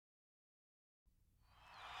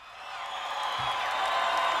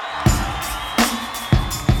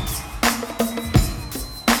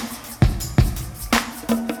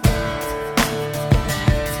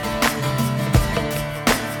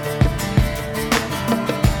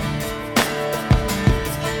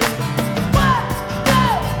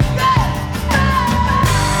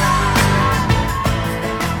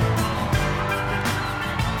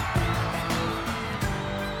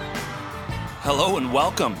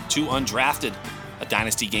welcome to Undrafted, a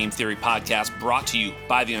Dynasty Game Theory podcast brought to you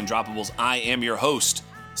by the Undroppables. I am your host,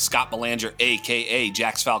 Scott Belanger, a.k.a.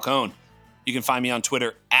 Jax Falcone. You can find me on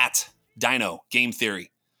Twitter at Dino Game Theory.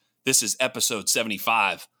 This is episode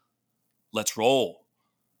 75. Let's roll.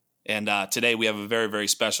 And today we have a very, very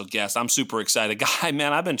special guest. I'm super excited. Guy,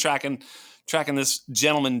 man, I've been tracking this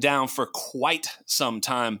gentleman down for quite some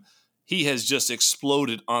time. He has just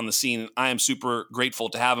exploded on the scene. I am super grateful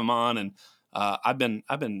to have him on. And I've been,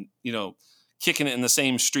 kicking it in the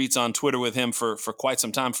same streets on Twitter with him for quite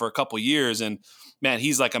some time, for a couple years. And man,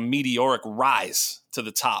 he's like a meteoric rise to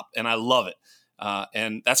the top. And I love it.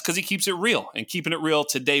 And that's because he keeps it real. And keeping it real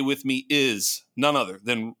today with me is none other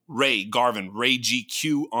than Ray Garvin, Ray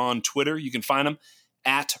GQ on Twitter. You can find him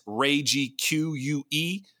at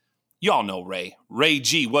RayGQUE. Y'all know Ray. Ray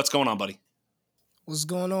G, what's going on, buddy? What's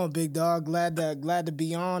going on, big dog? Glad to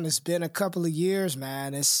be on. It's been a couple of years,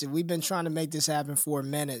 man. We've been trying to make this happen for a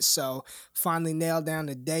minute. So finally nailed down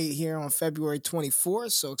the date here on February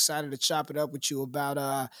 24th. So excited to chop it up with you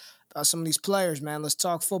about some of these players, man. Let's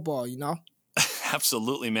talk football,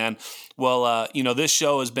 Absolutely, man. Well, this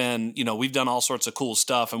show has been, we've done all sorts of cool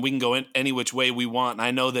stuff, and we can go in any which way we want. And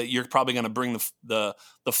I know that you're probably going to bring the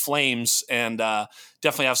flames and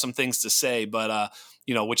definitely have some things to say. But,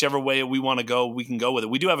 whichever way we want to go, we can go with it.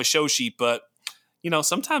 We do have a show sheet, but,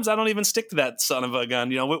 sometimes I don't even stick to that son of a gun.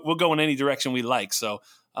 We'll go in any direction we like. So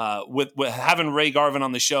with having Ray Garvin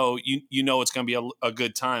on the show, it's going to be a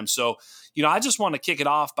good time. So, I just want to kick it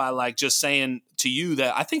off by just saying to you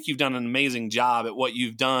that I think you've done an amazing job at what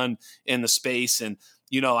you've done in the space. And,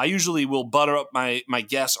 I usually will butter up my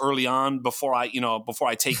guests early on before I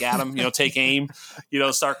take at them, take aim,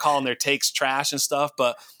 start calling their takes trash and stuff.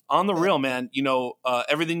 But on the real, man,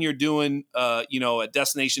 everything you're doing, at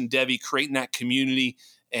Destination Devi, creating that community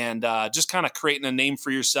and just kind of creating a name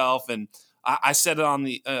for yourself. And I said it on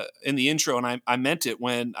in the intro, and I meant it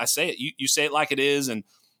when I say it. You say it like it is. And,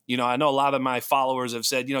 I know a lot of my followers have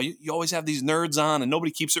said, you always have these nerds on and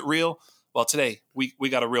nobody keeps it real. Well, today we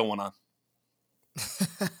got a real one on.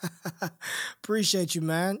 Appreciate you,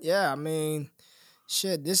 man. Yeah, I mean,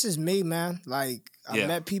 shit, this is me, man. I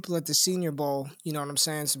met people at the Senior Bowl, you know what I'm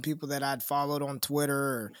saying? Some people that I'd followed on Twitter,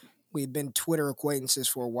 or we'd been Twitter acquaintances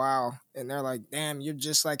for a while. And they're like, damn, you're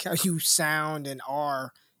just like how you sound and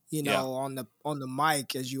are, on the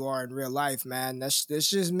mic as you are in real life, man. That's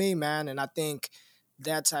just me, man. And I think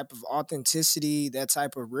that type of authenticity, that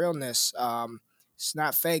type of realness, it's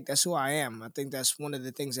not fake. That's who I am. I think that's one of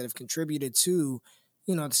the things that have contributed to,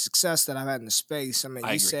 the success that I've had in the space. I mean,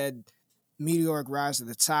 you said meteoric rise to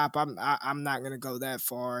the top. I'm not going to go that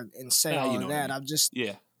far and say all of that. I'm just,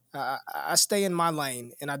 I stay in my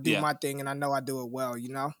lane and I do my thing, and I know I do it well,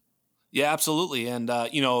 Yeah, absolutely. And,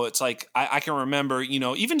 it's like I can remember,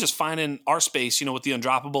 even just finding our space, with the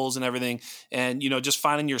Undroppables and everything, and, just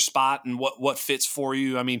finding your spot and what fits for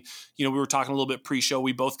you. I mean, we were talking a little bit pre-show.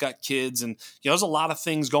 We both got kids, and, there's a lot of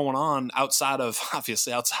things going on outside of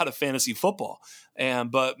fantasy football.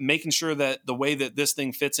 But making sure that the way that this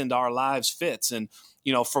thing fits into our lives fits. And,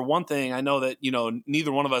 for one thing, I know that,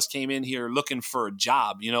 neither one of us came in here looking for a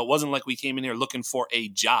job. It wasn't like we came in here looking for a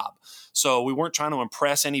job. So we weren't trying to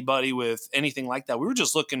impress anybody with anything like that. We were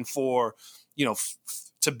just looking for,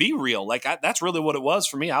 to be real. That's really what it was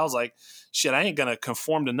for me. I was like, shit, I ain't going to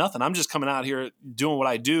conform to nothing. I'm just coming out here doing what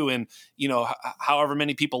I do. And, however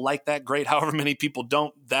many people like that, great. However many people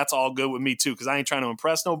don't, that's all good with me too. Cause I ain't trying to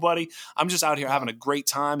impress nobody. I'm just out here having a great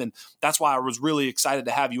time. And that's why I was really excited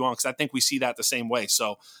to have you on. Cause I think we see that the same way.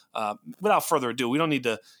 So without further ado, we don't need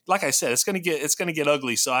to, like I said, it's going to get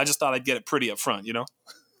ugly. So I just thought I'd get it pretty up front,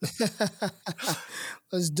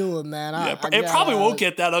 Let's do it, man. It probably won't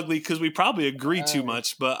get that ugly because we probably agree too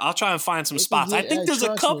much, but I'll try and find some spots. I think there's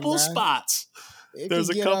a couple spots. There's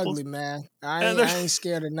a couple. Ugly, man. I ain't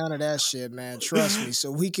scared of none of that shit, man. Trust me.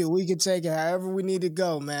 So we can take it however we need to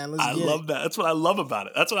go, man. I love that. That's what I love about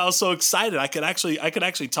it. That's what I was so excited. I could actually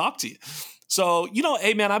talk to you. So,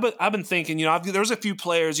 hey, man, I've been thinking, there's a few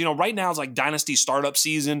players, right now it's like dynasty startup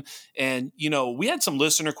season. And, we had some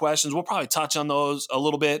listener questions. We'll probably touch on those a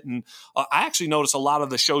little bit. And I actually noticed a lot of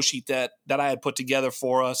the show sheet that I had put together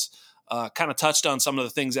for us kind of touched on some of the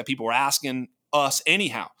things that people were asking us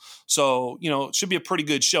anyhow. So, it should be a pretty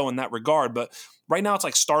good show in that regard. But right now it's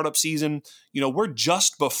like startup season. We're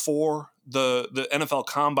just before the NFL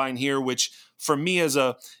Combine here, which for me as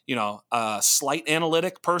a slight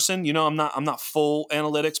analytic person, I'm not full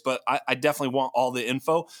analytics, but I definitely want all the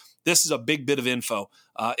info. This is a big bit of info,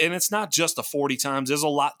 and it's not just the 40 times. There's a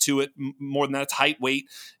lot to it. More than that, it's height, weight,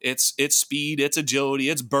 it's speed, it's agility,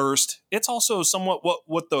 it's burst. It's also somewhat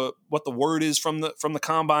what the word is from the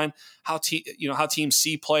combine, how teams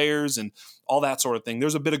see players and all that sort of thing.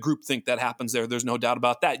 There's a bit of groupthink that happens there. There's no doubt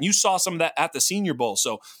about that. And you saw some of that at the Senior Bowl.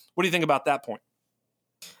 So what do you think about that point?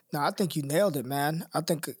 No, I think you nailed it, man. I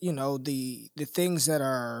think the things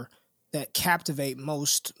that captivate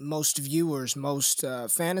most viewers, most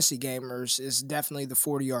fantasy gamers is definitely the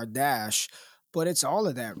 40-yard dash. But it's all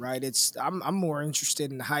of that, right? I'm more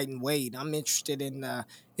interested in the height and weight. I'm interested in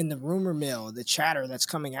the rumor mill, the chatter that's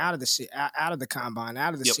coming out of the combine,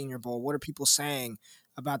 out of the Senior Bowl. What are people saying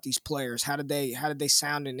about these players? How did they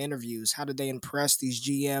sound in interviews? How did they impress these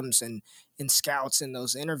GMs and scouts in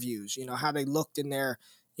those interviews? How they looked in their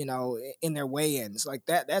weigh-ins. Like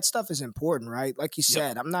that stuff is important, right? Like you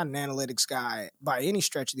said, I'm not an analytics guy by any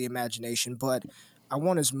stretch of the imagination, but I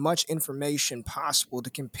want as much information possible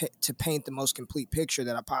to paint the most complete picture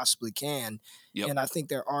that I possibly can. And I think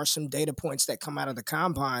there are some data points that come out of the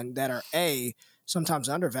combine that are A, sometimes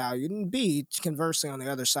undervalued, and B, conversely on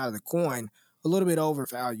the other side of the coin, a little bit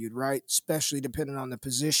overvalued, right? Especially depending on the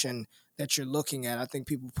position that you're looking at. I think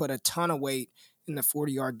people put a ton of weight in the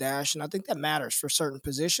 40-yard dash, and I think that matters for certain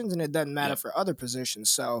positions, and it doesn't matter for other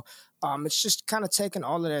positions. So it's just kind of taking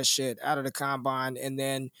all of that shit out of the combine and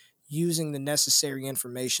then using the necessary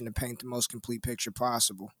information to paint the most complete picture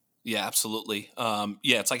possible. Yeah, absolutely.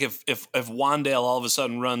 It's like if Wandale all of a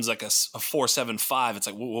sudden runs like a 4.75, it's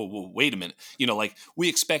like, whoa, wait a minute. Like we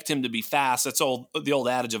expect him to be fast. That's the old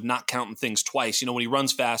adage of not counting things twice. When he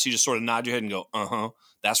runs fast, you just sort of nod your head and go,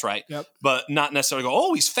 that's right. Yep. But not necessarily go,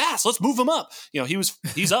 oh, he's fast, let's move him up.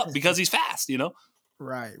 He's up because he's fast,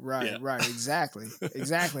 Right. Exactly.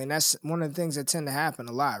 And that's one of the things that tend to happen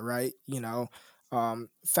a lot, right?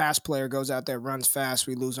 Fast player goes out there, runs fast,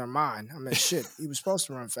 we lose our mind. I mean, shit, he was supposed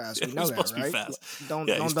to run fast. We know that, right? Don't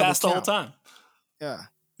he's fast the whole time. Yeah.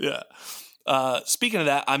 Speaking of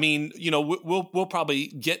that, I mean, we'll probably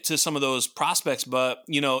get to some of those prospects, but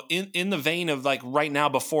in the vein of like right now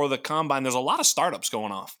before the combine, there's a lot of startups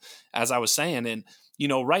going off, as I was saying, and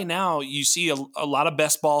right now you see a lot of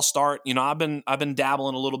best ball start. I've been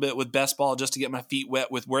dabbling a little bit with best ball just to get my feet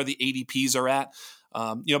wet with where the ADPs are at.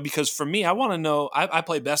 Because for me, I want to know. I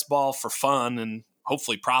play best ball for fun and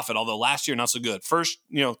hopefully profit. Although last year not so good. First,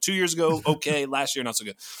 2 years ago, okay. Last year not so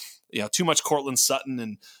good. Too much Cortland Sutton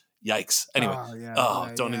and. Yikes. Anyway,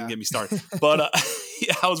 don't even get me started. But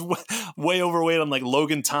I was way overweight on like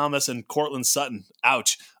Logan Thomas and Cortland Sutton.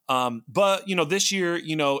 Ouch. But this year,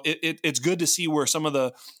 it's good to see where some of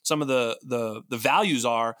the values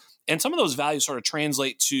are, and some of those values sort of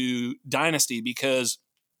translate to dynasty because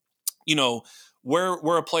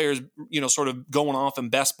where a player's sort of going off in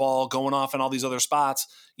best ball, going off in all these other spots,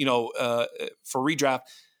 for redraft.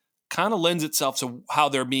 Kind of lends itself to how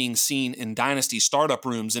they're being seen in dynasty startup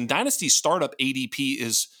rooms. And dynasty startup ADP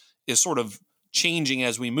is sort of changing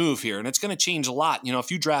as we move here, and it's going to change a lot.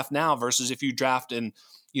 If you draft now versus if you draft in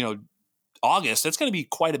August, it's going to be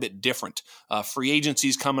quite a bit different. Free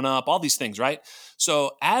agency's coming up, all these things, right?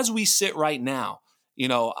 So as we sit right now,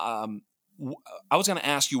 I was going to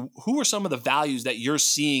ask you, who are some of the values that you're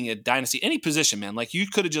seeing at dynasty, any position, man? Like you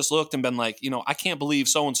could have just looked and been like, I can't believe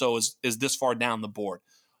so and so is this far down the board.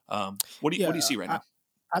 What do you see right now?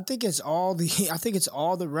 I think it's all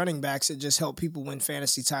the running backs that just help people win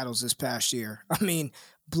fantasy titles this past year. I mean,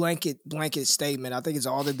 blanket statement. I think it's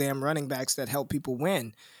all the damn running backs that help people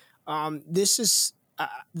win. This is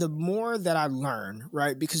the more that I learn,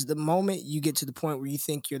 right? Because the moment you get to the point where you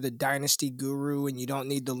think you're the dynasty guru and you don't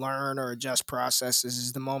need to learn or adjust processes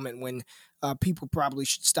is the moment when people probably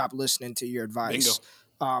should stop listening to your advice.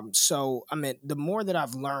 Bingo. So, I mean, the more that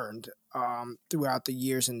I've learned throughout the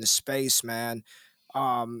years in the space, man,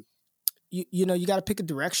 you got to pick a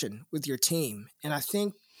direction with your team. And I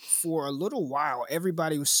think for a little while,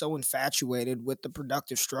 everybody was so infatuated with the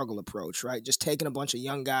productive struggle approach, right? Just taking a bunch of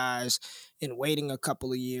young guys and waiting a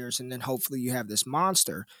couple of years, and then hopefully you have this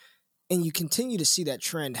monster. And you continue to see that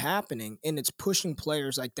trend happening, and it's pushing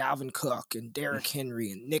players like Dalvin Cook and Derrick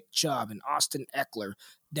Henry and Nick Chubb and Austin Eckler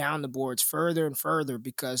down the boards further and further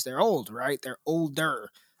because they're old, right? They're older.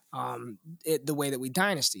 The way that we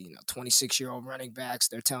dynasty, 26-year-old running backs,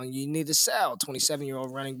 they're telling you need to sell.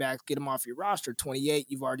 27-year-old running backs, get them off your roster. 28,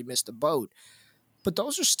 you've already missed the boat. But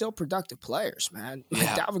those are still productive players, man. Like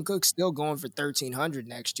Yeah. Dalvin Cook's still going for 1,300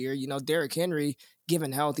 next year. Derrick Henry,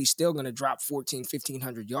 given health, he's still going to drop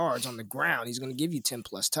 1,500 yards on the ground. He's going to give you 10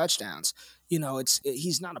 plus touchdowns.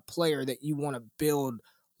 He's not a player that you want to build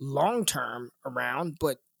long term around,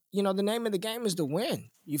 but the name of the game is to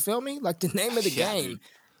win. You feel me? Like the name of the game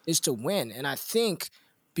is to win. And I think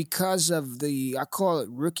because of I call it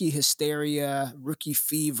rookie hysteria, rookie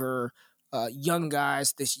fever, young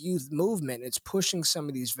guys, this youth movement, it's pushing some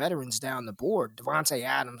of these veterans down the board. Devontae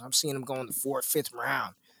Adams, I'm seeing him going the 4th, 5th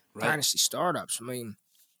round. Right. Dynasty startups. I mean,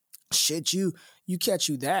 shit, you catch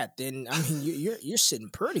you that, then I mean you're sitting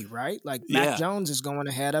pretty, right? Like Mac Jones is going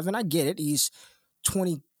ahead of, and I get it. He's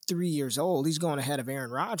 23 years old. He's going ahead of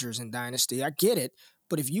Aaron Rodgers in Dynasty. I get it.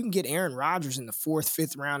 But if you can get Aaron Rodgers in the 4th,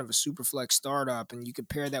 5th round of a Superflex startup, and you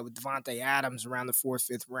compare that with Devontae Adams around the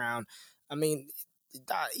 4th, 5th round, I mean,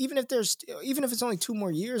 even if it's only 2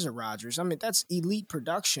 more years of Rodgers, I mean, that's elite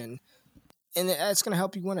production, and that's going to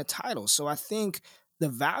help you win a title. So I think the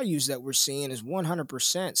values that we're seeing is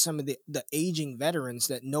 100% some of the aging veterans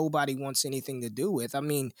that nobody wants anything to do with. I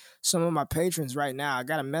mean, some of my patrons right now, I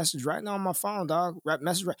got a message right now on my phone, dog.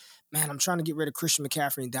 Man, I'm trying to get rid of Christian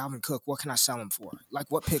McCaffrey and Dalvin Cook. What can I sell them for? Like,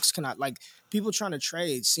 what picks can I, like, people trying to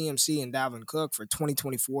trade CMC and Dalvin Cook for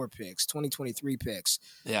 2024 picks, 2023 picks.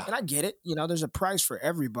 Yeah. And I get it. There's a price for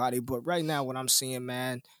everybody. But right now, what I'm seeing,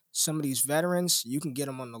 man, some of these veterans, you can get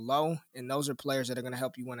them on the low, and those are players that are going to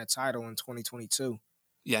help you win a title in 2022.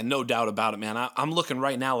 Yeah, no doubt about it, man. I'm looking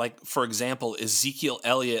right now, like, for example, Ezekiel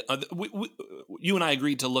Elliott. You and I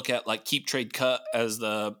agreed to look at, like, keep, trade, cut as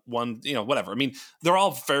the one, whatever. I mean, they're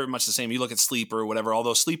all very much the same. You look at Sleeper or whatever,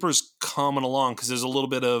 although Sleeper's coming along because there's a little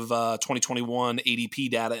bit of 2021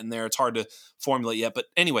 ADP data in there. It's hard to formulate yet. But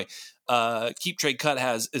anyway, keep, trade, cut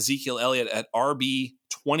has Ezekiel Elliott at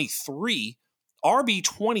RB23.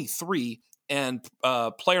 RB23 and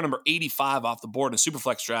player number 85 off the board in a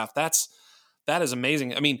Superflex draft. That is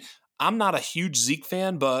amazing. I mean, I'm not a huge Zeke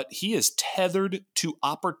fan, but he is tethered to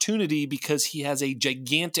opportunity because he has a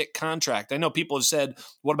gigantic contract. I know people have said,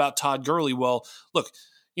 what about Todd Gurley? Well, look,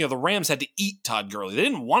 the Rams had to eat Todd Gurley. They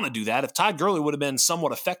didn't want to do that. If Todd Gurley would have been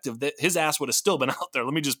somewhat effective, his ass would have still been out there.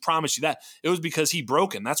 Let me just promise you that. It was because he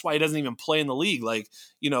broke him. That's why he doesn't even play in the league. Like,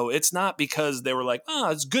 it's not because they were like,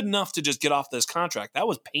 it's good enough to just get off this contract. That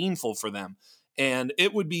was painful for them. And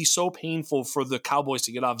it would be so painful for the Cowboys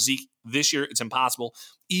to get off Zeke this year. It's impossible.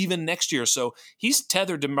 Even next year. So he's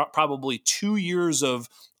tethered to probably 2 years of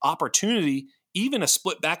opportunity, even a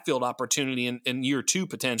split backfield opportunity in year 2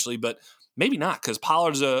 potentially, but maybe not because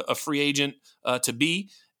Pollard's a free agent to be,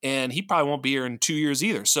 and he probably won't be here in 2 years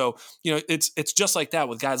either. So, it's just like that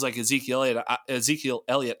with guys like Ezekiel Elliott. Ezekiel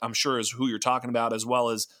Elliott, I'm sure, is who you're talking about, as well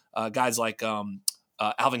as guys like Alvin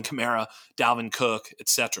Kamara, Dalvin Cook,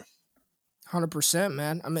 etc. 100%,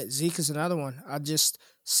 man. I mean, Zeke is another one.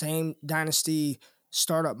 Same dynasty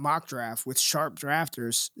startup mock draft with sharp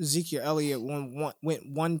drafters. Ezekiel Elliott went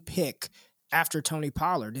 1 pick after Tony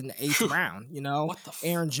Pollard in the 8th round.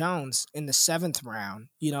 Aaron Jones in the 7th round.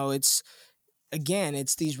 It's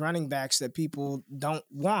these running backs that people don't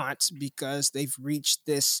want because they've reached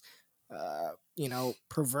this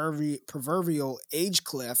proverbial age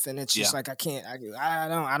cliff, and it's just like I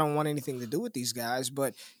don't want anything to do with these guys.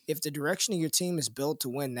 But if the direction of your team is built to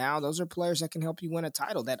win now, those are players that can help you win a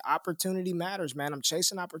title. That opportunity matters, man. I'm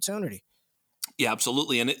chasing opportunity. Yeah,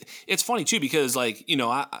 absolutely. And it's funny too, because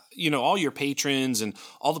all your patrons and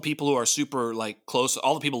all the people who are super close,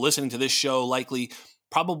 all the people listening to this show likely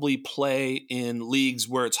probably play in leagues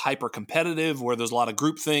where it's hyper competitive, where there's a lot of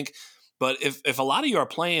groupthink. But if a lot of you are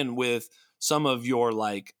playing with some of your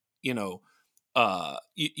in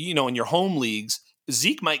your home leagues,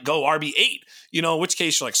 Zeke might go RB8, in which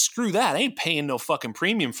case you're like, screw that. I ain't paying no fucking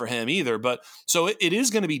premium for him either. But so it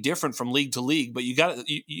is going to be different from league to league, but you got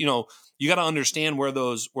to understand where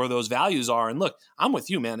those values are. And look, I'm with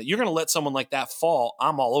you, man. You're going to let someone like that fall.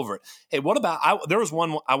 I'm all over it. Hey, what about, there was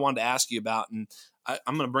one I wanted to ask you about, and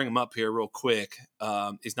I'm going to bring him up here real quick.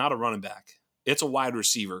 He's not a running back. It's a wide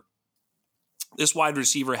receiver. This wide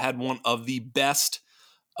receiver had one of the best,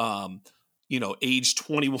 age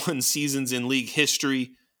 21 seasons in league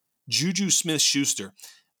history. Juju Smith-Schuster.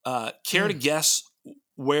 Care to guess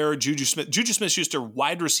where Juju Smith-Schuster,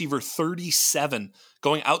 wide receiver 37,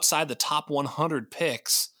 going outside the top 100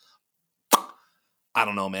 picks? I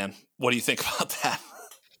don't know, man. What do you think about that?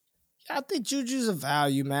 I think Juju's a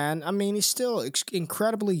value, man. I mean, he's still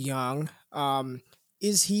incredibly young.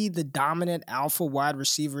 Is he the dominant alpha wide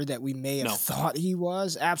receiver that we may have thought he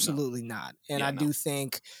was? Absolutely not. And I do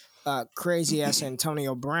think crazy ass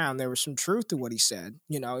Antonio Brown, there was some truth to what he said.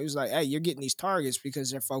 He was like, hey, you're getting these targets because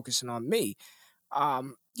they're focusing on me.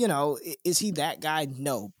 Is he that guy?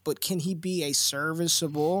 No. But can he be a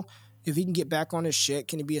serviceable, if he can get back on his shit,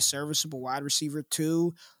 can he be a serviceable wide receiver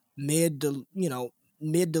two, mid to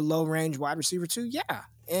low range wide receiver two? Yeah.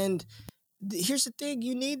 And here's the thing,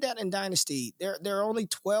 you need that in Dynasty. There are only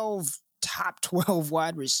 12 top 12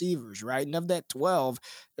 wide receivers, right? And of that 12,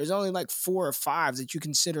 there's only like 4 or 5 that you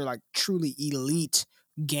consider like truly elite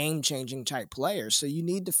game-changing type players. So you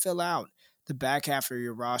need to fill out the back half of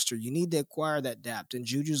your roster. You need to acquire that depth. And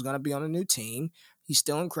Juju's going to be on a new team. He's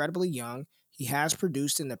still incredibly young. He has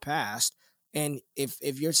produced in the past. And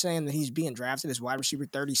if you're saying that he's being drafted as wide receiver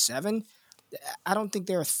 37, I don't think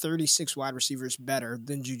there are 36 wide receivers better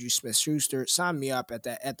than Juju Smith-Schuster. Sign me up at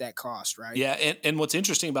that cost, right? Yeah, and what's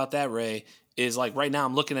interesting about that, Ray, is like right now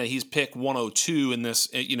I'm looking at he's pick 102 in this,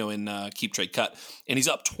 in Keep Trade Cut, and he's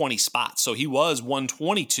up 20 spots. So he was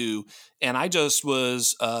 122, and I just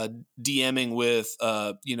was DMing with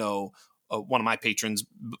one of my patrons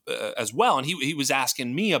as well, and he was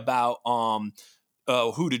asking me about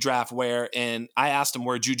who to draft where, and I asked him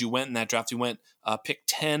where Juju went in that draft. He went pick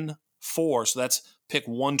 10-4, so that's pick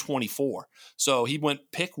 124. So he went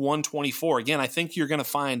pick 124. Again, I think you're going to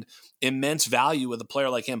find immense value with a player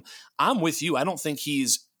like him. I'm with you. I don't think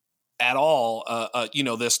he's at all,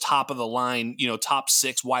 this top of the line, top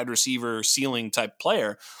 6 wide receiver ceiling type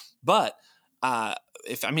player. But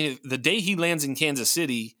if the day he lands in Kansas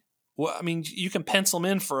City, well, I mean, you can pencil him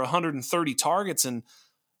in for 130 targets and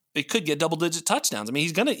it could get double-digit touchdowns. I mean,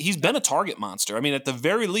 he's been a target monster. I mean, at the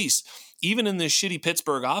very least, even in this shitty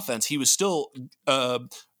Pittsburgh offense, he was still,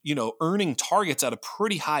 earning targets at a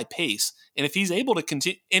pretty high pace. And if he's able to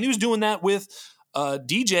continue, and he was doing that with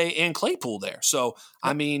DJ and Claypool there. So,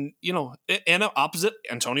 I mean, and opposite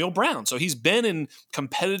Antonio Brown. So he's been in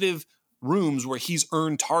competitive rooms where he's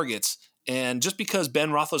earned targets. And just because Ben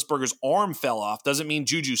Roethlisberger's arm fell off doesn't mean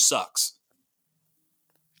Juju sucks.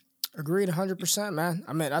 Agreed 100%, man.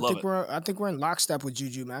 I mean, I think we're in lockstep with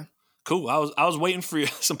Juju, man. Cool. I was waiting for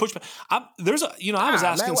some pushback. I was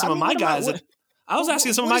asking some of my guys at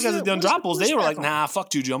the Undrafted. They were like, "Nah, fuck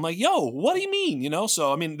Juju." I'm like, "Yo, what do you mean?"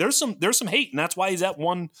 So I mean, there's some hate, and that's why he's at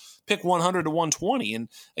pick 100 to 120. And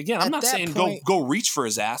again, I'm not saying go reach for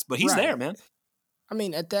his ass, but he's there, man. I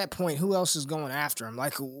mean, at that point, who else is going after him?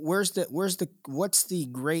 Like, what's the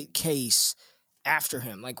great case after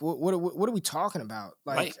him? Like, what are we talking about?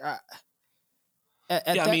 Like, right.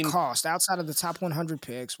 At cost, outside of the top 100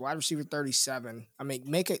 picks, wide receiver 37. I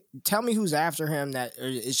mean, tell me who's after him that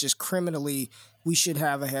is just criminally we should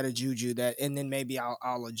have ahead of Juju. And then maybe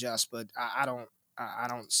I'll adjust, but I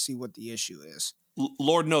don't see what the issue is.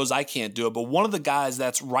 Lord knows I can't do it, but one of the guys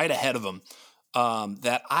that's right ahead of him,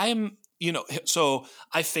 that I'm. So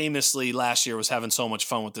I famously last year was having so much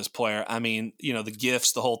fun with this player. I mean, the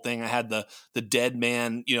gifts, the whole thing. I had the dead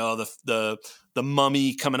man, the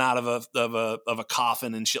mummy coming out of a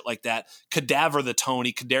coffin and shit like that.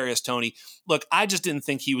 Kadarius Toney. Look, I just didn't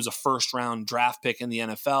think he was a first round draft pick in the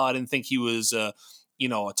NFL. I didn't think he was a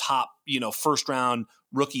top first round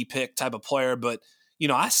rookie pick type of player. But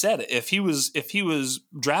I said it. If he was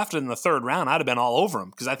drafted in the 3rd round, I'd have been all over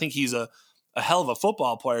him because I think he's a hell of a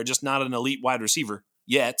football player, just not an elite wide receiver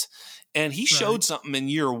yet. And he showed something in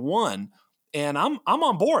year 1, and I'm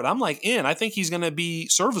on board. I'm like in. I think he's going to be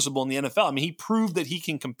serviceable in the NFL. I mean, he proved that he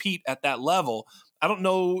can compete at that level. I don't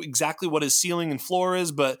know exactly what his ceiling and floor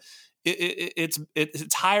is, but it's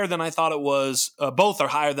higher than I thought it was. Both are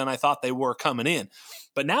higher than I thought they were coming in.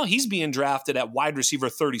 But now he's being drafted at wide receiver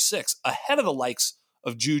 36, ahead of the likes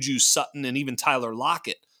of Juju, Sutton, and even Tyler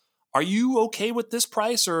Lockett. Are you okay with this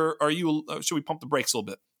price, or should we pump the brakes a little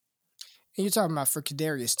bit? You're talking about for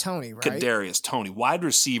Kadarius Toney, right? Kadarius Toney, wide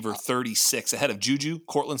receiver 36, ahead of Juju,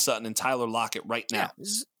 Cortland Sutton, and Tyler Lockett right now.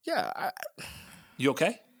 Yeah. You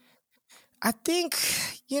okay? I think,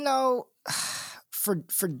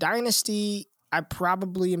 for Dynasty, I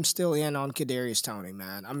probably am still in on Kadarius Toney,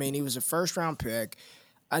 man. I mean, he was a first-round pick.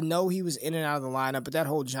 I know he was in and out of the lineup, but that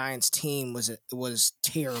whole Giants team was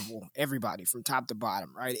terrible. Everybody from top to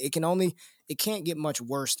bottom, right? It can't get much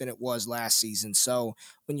worse than it was last season. So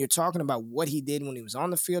when you're talking about what he did when he was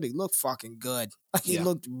on the field, he looked fucking good. He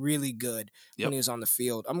looked really good when he was on the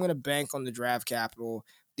field. I'm going to bank on the draft capital,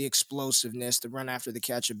 the explosiveness, the run after the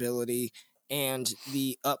catch ability, and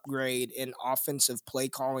the upgrade in offensive play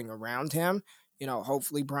calling around him.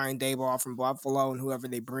 Hopefully Brian Daboll from Buffalo and whoever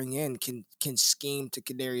they bring in can scheme to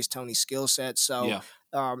Kadarius Toney's skill set. So,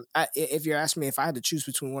 if you're asking me if I had to choose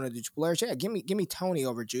between one of the two players, give me Toney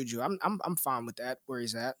over Juju. I'm fine with that. Where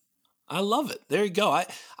he's at. I love it. There you go.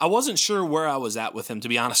 I wasn't sure where I was at with him, to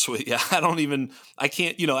be honest with you. I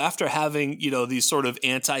can't, after having, these sort of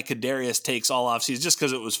anti-Kadarius takes all offseason just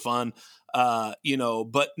because it was fun.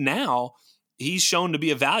 But now he's shown to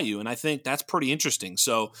be a value, and I think that's pretty interesting.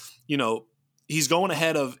 So, he's going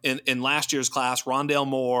ahead of in last year's class, Rondale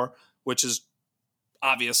Moore, which is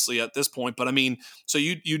obviously at this point, but I mean, so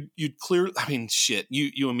you'd clear. I mean, shit,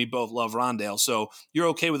 you and me both love Rondale, so you're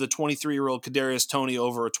okay with a 23-year-old Kadarius Toney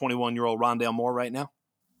over a 21-year-old Rondale Moore right now?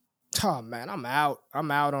 Oh man, I'm out.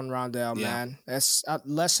 I'm out on Rondale, Yeah. man. That's a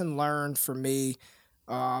lesson learned for me.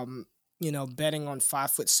 Betting on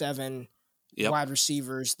 5'7" Yep. wide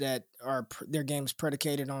receivers that are their game's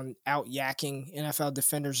predicated on out yakking NFL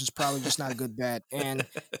defenders is probably just not a good bet. And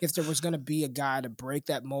if there was going to be a guy to break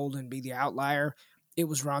that mold and be the outlier, it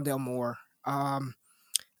was Rondale Moore. I,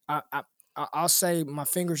 I I'll say my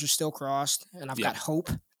fingers are still crossed, and I've got hope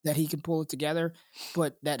that he can pull it together.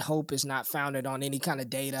 But that hope is not founded on any kind of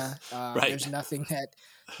data. Right. There's nothing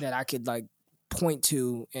that I could like point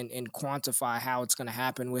to and quantify how it's going to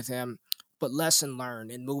happen with him. But lesson learned,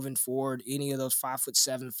 and moving forward, any of those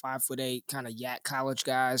 5'7", 5'8" kind of yak college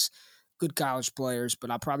guys, good college players, but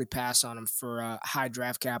I'll probably pass on them for high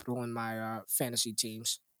draft capital in my fantasy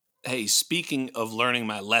teams. Hey, speaking of learning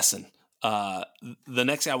my lesson, the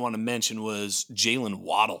next guy I want to mention was Jalen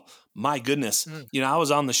Waddle. My goodness. I was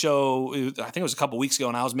on the show, I think it was a couple weeks ago,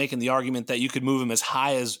 and I was making the argument that you could move him as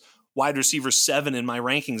high as wide receiver 7 in my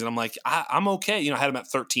rankings. And I'm like, I'm okay. I had him at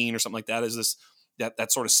 13 or something like that. Is this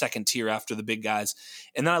that sort of second tier after the big guys?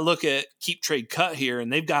 And then I look at Keep Trade Cut here,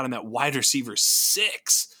 and they've got him at wide receiver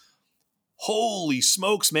 6. Holy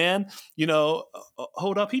smokes, man.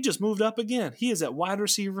 Hold up. He just moved up again. He is at wide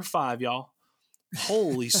receiver 5, y'all.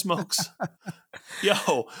 Holy smokes.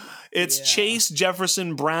 Yo, it's Chase,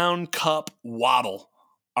 Jefferson, Brown, Cup, Waddle.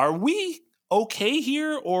 Are we okay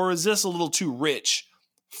here, or is this a little too rich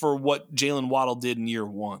for what Jalen Waddle did in year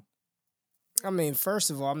 1? I mean,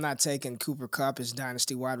 first of all, I'm not taking Cooper Kupp as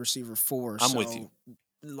dynasty wide receiver 4. I'm with you.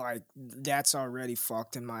 Like, that's already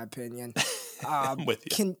fucked in my opinion. I'm with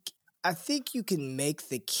you. I think you can make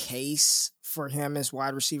the case for him as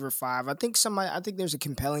wide receiver 5. I think there's a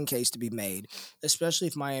compelling case to be made, especially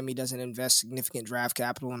if Miami doesn't invest significant draft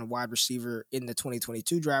capital in a wide receiver in the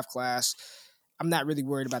 2022 draft class. I'm not really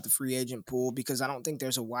worried about the free agent pool because I don't think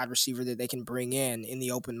there's a wide receiver that they can bring in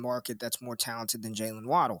the open market that's more talented than Jalen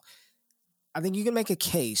Waddle. I think you can make a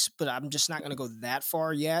case, but I'm just not going to go that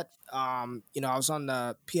far yet. I was on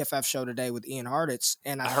the PFF show today with Ian Hartitz,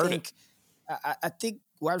 and I heard think I think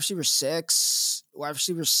wide receiver 6, wide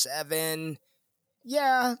receiver 7,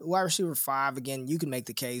 wide receiver 5. Again, you can make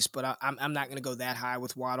the case, but I'm not going to go that high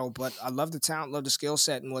with Waddle. But I love the talent, love the skill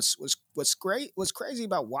set, and what's crazy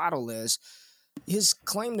about Waddle is his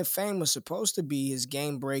claim to fame was supposed to be his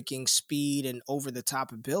game-breaking speed and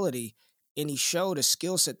over-the-top ability, and he showed a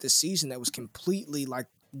skill set this season that was completely like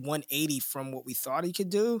 180 from what we thought he could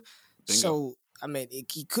do. Bingo. So, I mean,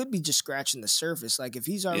 he could be just scratching the surface. Like, if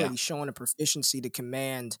he's already showing a proficiency to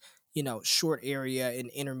command, short area and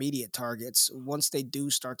intermediate targets, once they do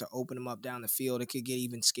start to open him up down the field, it could get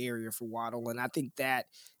even scarier for Waddle. And I think that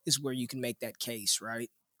is where you can make that case, right?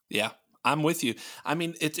 Yeah. I'm with you. I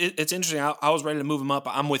mean, it's interesting. I was ready to move him up.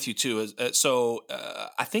 I'm with you too. So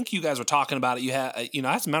I think you guys were talking about it. You had,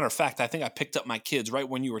 as a matter of fact, I think I picked up my kids right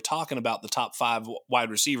when you were talking about the top 5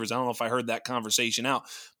 wide receivers. I don't know if I heard that conversation out,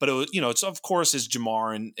 but it was, it's of course is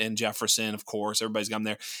Jamar and Jefferson. Of course, everybody's got him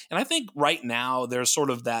there. And I think right now there's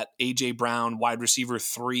sort of that AJ Brown wide receiver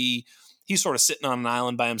 3. He's sort of sitting on an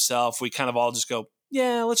island by himself. We kind of all just go,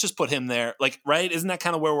 yeah, let's just put him there. Like, right? Isn't that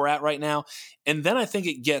kind of where we're at right now? And then I think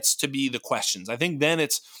it gets to be the questions. I think then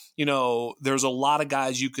it's, there's a lot of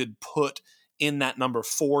guys you could put in that number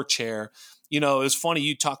 4 chair. It was funny.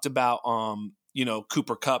 You talked about,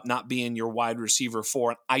 Cooper Kupp not being your wide receiver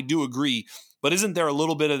 4. And I do agree. But isn't there a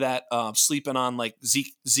little bit of that sleeping on like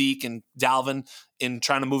Zeke and Dalvin in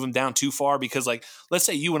trying to move him down too far? Because like, let's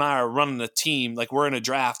say you and I are running a team, like we're in a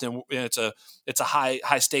draft and it's a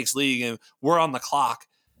high stakes league and we're on the clock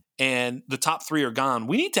and the top 3 are gone.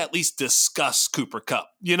 We need to at least discuss Cooper Kupp.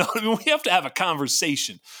 We have to have a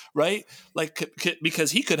conversation, right? Like,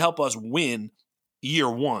 because he could help us win year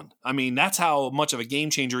 1. I mean, that's how much of a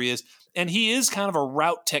game changer he is. And he is kind of a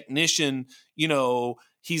route technician,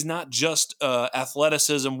 He's not just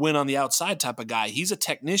athleticism, win on the outside type of guy. He's a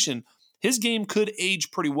technician. His game could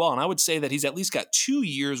age pretty well. And I would say that he's at least got 2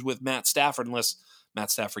 years with Matt Stafford, unless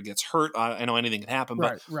Matt Stafford gets hurt. I know anything can happen.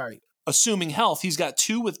 Right. Assuming health, he's got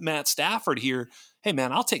 2 with Matt Stafford here. Hey,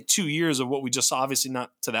 man, I'll take 2 years of what we just saw. Obviously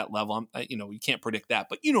not to that level. You can't predict that.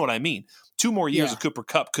 But you know what I mean. 2 more years of Cooper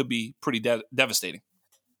Kupp could be pretty devastating.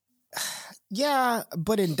 Yeah,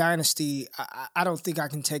 but in Dynasty, I don't think I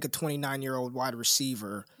can take a 29-year-old wide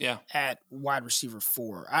receiver Yeah. at wide receiver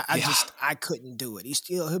 4. Yeah. I couldn't do it.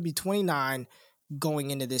 He'll be 29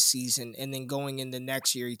 going into this season, and then going into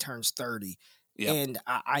next year, he turns 30. Yep. And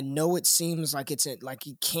I know it seems like like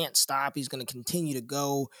he can't stop. He's going to continue to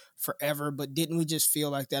go forever. But didn't we just feel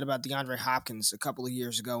like that about DeAndre Hopkins a couple of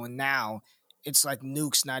years ago? And now it's like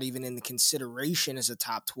Nuke's not even in the consideration as a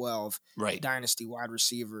top 12 Right. dynasty wide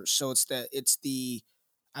receiver. So it's the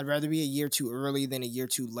I'd rather be a year too early than a year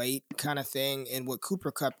too late kind of thing. And what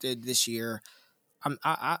Cooper Kupp did this year,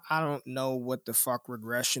 I don't know what the fuck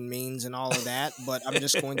regression means and all of that, but I'm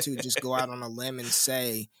just going to just go out on a limb and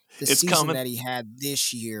say the It's season coming. that he had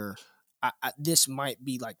this year, this might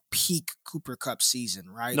be like peak Cooper Kupp season,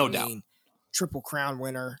 right? No I doubt. mean, Triple Crown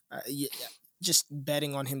winner. Just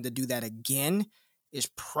betting on him to do that again is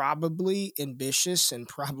probably ambitious and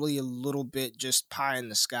probably a little bit just pie in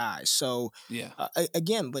the sky. So Yeah.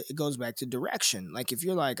 again, but it goes back to direction. Like if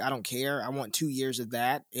you're like, I don't care, I want 2 years of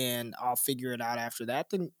that and I'll figure it out after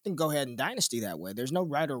that, then go ahead and dynasty that way. There's no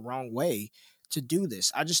right or wrong way to do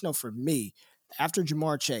this. I just know for me, after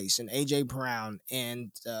Jamar Chase and AJ Brown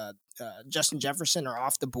and Justin Jefferson are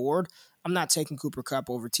off the board, I'm not taking Cooper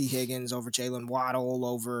Kupp over T. Higgins, over Jalen Waddle,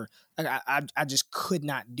 over I just could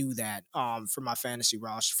not do that for my fantasy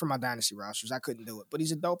roster, for my dynasty rosters. I couldn't do it. But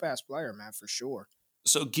he's a dope ass player, man, for sure.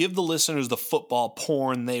 So give the listeners the football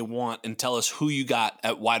porn they want and tell us who you got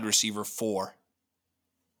at wide receiver 4.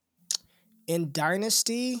 In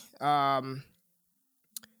Dynasty, I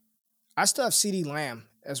still have CeeDee Lamb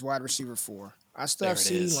as wide receiver 4. I still have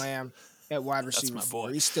CeeDee Lamb at wide receiver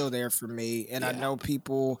 4. He's still there for me. And I know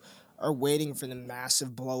people are waiting for the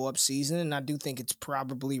massive blow-up season, and I do think it's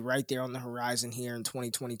probably right there on the horizon here in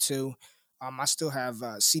 2022. I still have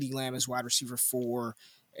CeeDee Lamb as wide receiver 4,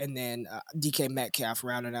 and then DK Metcalf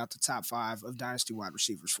rounding out the top 5 of Dynasty wide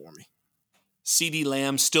receivers for me. CeeDee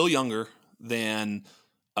Lamb, still younger than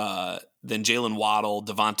Jalen Waddle,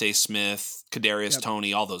 Devontae Smith, Kadarius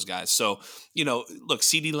Toney, all those guys. So, look,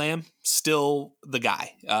 CeeDee Lamb, still the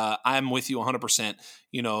guy. I'm with you 100%.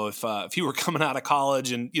 If he were coming out of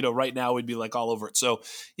college and, right now we'd be like all over it. So,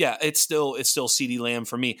 yeah, it's still CeeDee Lamb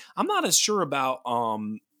for me. I'm not as sure about,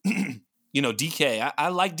 DK. I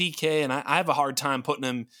like DK, and I have a hard time putting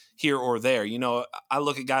him here or there. I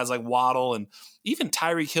look at guys like Waddle and even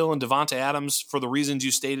Tyreek Hill and Devontae Adams for the reasons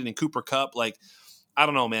you stated, in Cooper Kupp. Like, I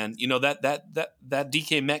don't know, man. That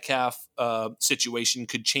DK Metcalf situation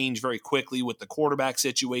could change very quickly with the quarterback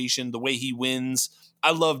situation, the way he wins.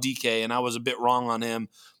 I love DK, and I was a bit wrong on him,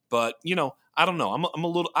 but I don't know. I'm a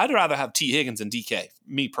little. I'd rather have T Higgins than DK,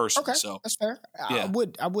 me personally. Okay, so that's fair. Yeah.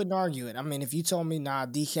 I wouldn't argue it. I mean, if you told me,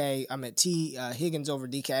 DK, I'm at Higgins over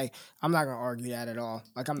DK, I'm not gonna argue that at all.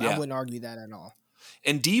 Like I wouldn't argue that at all.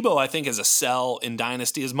 And Debo, I think, is a sell in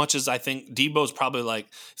Dynasty, as much as I think Debo's probably like,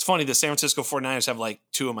 it's funny, the San Francisco 49ers have like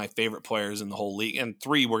 2 of my favorite players in the whole league, and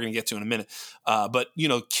 3 we're going to get to in a minute. But,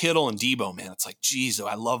 Kittle and Debo, man, it's like, geez,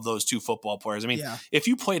 I love those 2 football players. I mean, if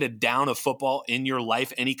you played a down of football in your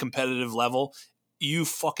life, any competitive level, you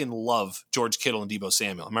fucking love George Kittle and Debo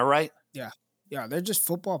Samuel. Am I right? Yeah. Yeah, they're just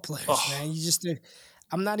football players, man.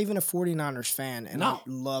 I'm not even a 49ers fan, and I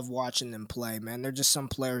love watching them play, man. They're just some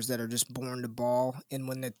players that are just born to ball, and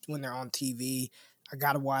when they're on TV, I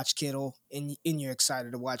got to watch Kittle, and you're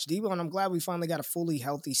excited to watch Debo, and I'm glad we finally got a fully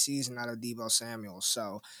healthy season out of Debo Samuel.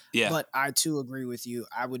 So, but I, too, agree with you.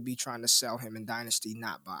 I would be trying to sell him in Dynasty,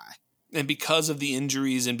 not buy. And because of the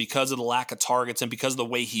injuries and because of the lack of targets and because of the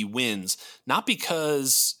way he wins, not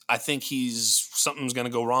because I think something's going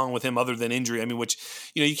to go wrong with him other than injury. I mean, which,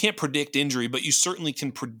 you can't predict injury, but you certainly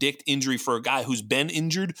can predict injury for a guy who's been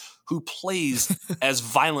injured, who plays as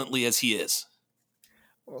violently as he is.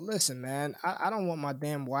 Well, listen, man, I don't want my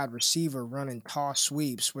damn wide receiver running toss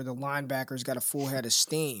sweeps where the linebacker's got a full head of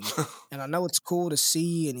steam. And I know it's cool to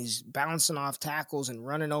see, and he's bouncing off tackles and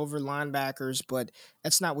running over linebackers, but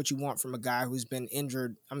that's not what you want from a guy who's been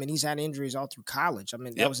injured. I mean, he's had injuries all through college. I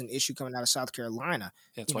mean, that was an issue coming out of South Carolina,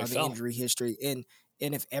 the injury history. And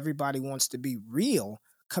if everybody wants to be real,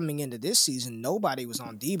 coming into this season, nobody was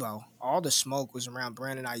on Debo. All the smoke was around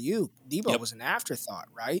Brandon Ayuk. Debo was an afterthought,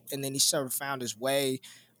 right? And then he sort of found his way,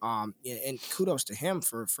 and kudos to him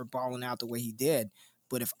for balling out the way he did.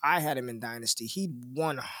 But if I had him in Dynasty, he'd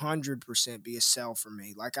 100% be a sell for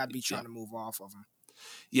me. Like, I'd be trying to move off of him.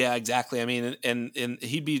 Yeah, exactly. I mean, and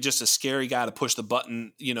he'd be just a scary guy to push the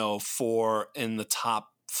button, for in the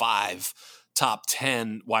top 5, top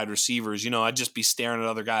 10 wide receivers. I'd just be staring at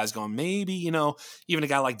other guys going, maybe, even a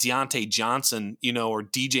guy like Deontay Johnson, or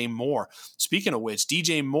DJ Moore. Speaking of which,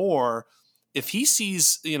 DJ Moore if he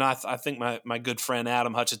sees, I think my good friend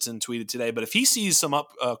Adam Hutchinson tweeted today, but if he sees some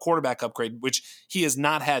quarterback upgrade, which he has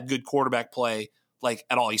not had good quarterback play like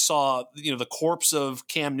at all. He saw, the corpse of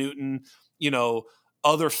Cam Newton,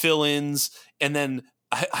 other fill-ins. And then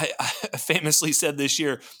I famously said this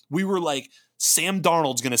year, we were like, Sam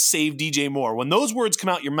Darnold's going to save DJ Moore. When those words come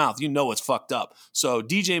out your mouth, it's fucked up. So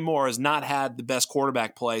DJ Moore has not had the best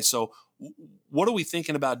quarterback play. So what are we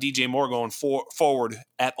thinking about DJ Moore going forward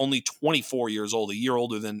at only 24 years old, a year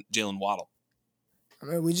older than Jalen Waddle? I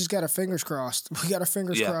mean, we just got our fingers crossed. We got our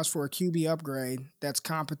fingers crossed for a QB upgrade that's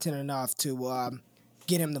competent enough to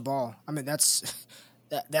get him the ball. I mean, that's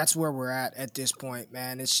where we're at this point,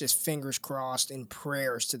 man. It's just fingers crossed and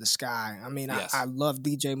prayers to the sky. I mean, yes. I love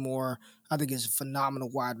DJ Moore. I think he's a phenomenal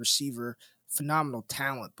wide receiver, phenomenal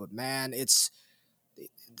talent. But, man, it's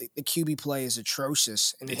the QB play is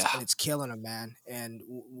atrocious, and it's killing him, man. And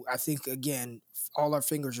I think, again, all our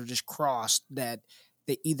fingers are just crossed that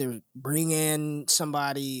they either bring in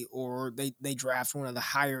somebody or they draft one of the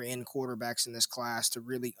higher end quarterbacks in this class to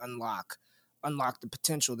really unlock the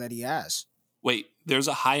potential that he has. Wait, there's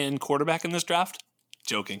a high end quarterback in this draft?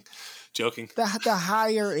 Joking. The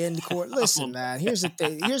higher end quarterback. Listen, man. Here's the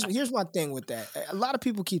thing. Here's my thing with that. A lot of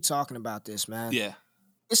people keep talking about this, man. Yeah.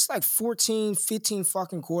 It's like 14, 15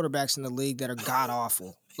 fucking quarterbacks in the league that are god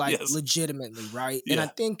awful, like yes. legitimately, right? Yeah. And I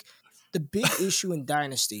think the big issue in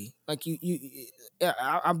Dynasty, like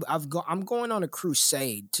I'm going on a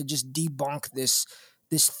crusade to just debunk this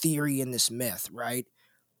theory and this myth, right?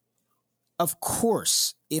 Of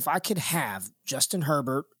course, if I could have Justin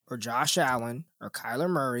Herbert or Josh Allen or Kyler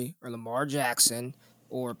Murray or Lamar Jackson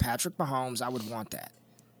or Patrick Mahomes, I would want that.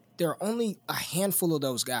 There are only a handful of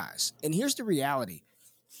those guys. And here's the reality.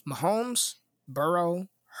 Mahomes, Burrow,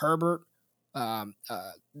 Herbert,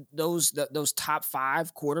 those top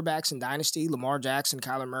 5 quarterbacks in Dynasty, Lamar Jackson,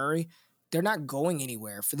 Kyler Murray, they're not going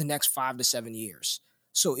anywhere for the next 5 to 7 years.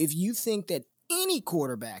 So if you think that any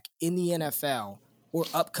quarterback in the NFL or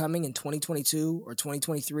upcoming in 2022 or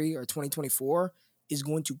 2023 or 2024 is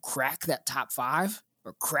going to crack that top 5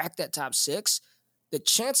 or crack that top 6, the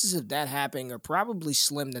chances of that happening are probably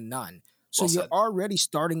slim to none. So you're already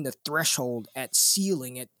starting the threshold at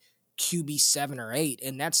ceiling at QB 7 or 8,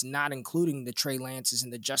 and that's not including the Trey Lances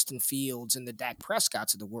and the Justin Fields and the Dak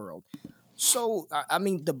Prescotts of the world. So, I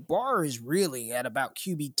mean, the bar is really at about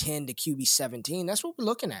QB 10 to QB 17. That's what we're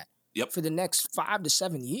looking at for the next 5 to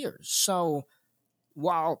 7 years. So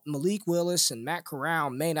while Malik Willis and Matt Corral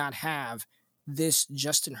may not have this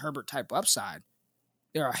Justin Herbert type upside,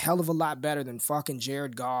 they're a hell of a lot better than fucking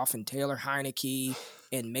Jared Goff and Taylor Heineke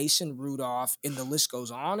and Mason Rudolph, and the list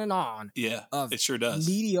goes on and on. Yeah, it sure does.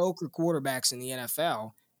 Mediocre quarterbacks in the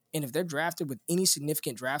NFL, and if they're drafted with any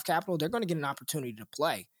significant draft capital, they're going to get an opportunity to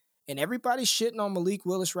play. And everybody's shitting on Malik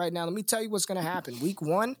Willis right now. Let me tell you what's going to happen. Week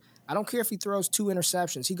 1, I don't care if he throws 2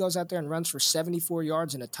 interceptions. He goes out there and runs for 74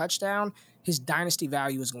 yards and a touchdown. His dynasty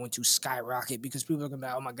value is going to skyrocket because people are going to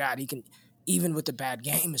be, oh my God, he can, even with the bad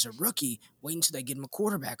game as a rookie, wait until they get him a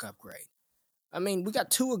quarterback upgrade. I mean, we got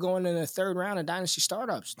Tua going in the 3rd round of dynasty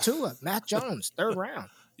startups. Tua, Mac Jones, 3rd round.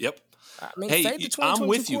 Yep. I mean, fade the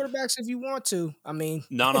 2022 quarterbacks if you want to. I mean,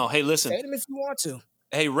 no. Hey, listen. Fade them if you want to.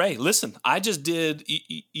 Hey, Ray, listen. I just did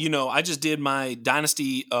my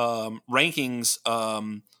dynasty rankings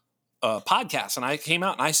podcast, and I came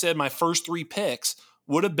out and I said my first 3 picks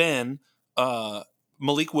would have been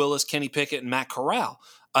Malik Willis, Kenny Pickett, and Matt Corral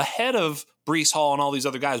ahead of Breece Hall and all these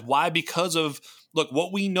other guys. Why? Because of, look,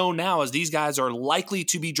 what we know now is these guys are likely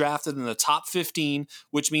to be drafted in the top 15,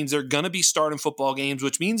 which means they're going to be starting football games,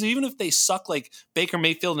 which means even if they suck like Baker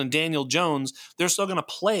Mayfield and Daniel Jones, they're still going to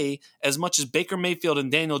play as much as Baker Mayfield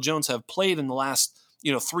and Daniel Jones have played in the last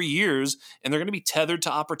 3 years, and they're going to be tethered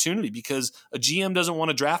to opportunity because a GM doesn't want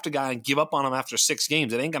to draft a guy and give up on him after 6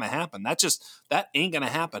 games. It ain't going to happen. That ain't going to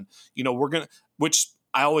happen. Which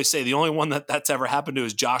I always say the only one that's ever happened to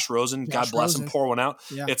is Josh Rosen. God bless him, pour one out.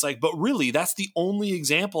 Yeah. It's like, but really, that's the only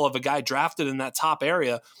example of a guy drafted in that top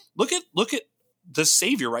area. Look at the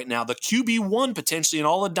savior right now, the QB1 potentially in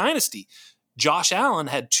all of Dynasty. Josh Allen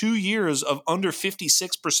had 2 years of under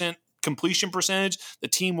 56% completion percentage. The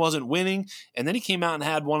team wasn't winning, and then he came out and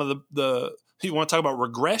had one of the you want to talk about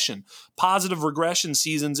regression, positive regression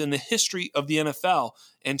seasons in the history of the NFL,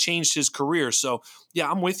 and changed his career. So,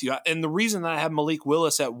 yeah, I'm with you. And the reason that I have Malik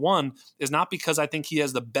Willis at 1 is not because I think he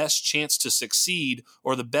has the best chance to succeed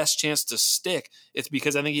or the best chance to stick. It's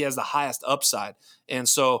because I think he has the highest upside. And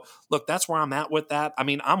so, look, that's where I'm at with that. I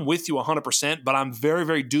mean, I'm with you 100%, but I'm very,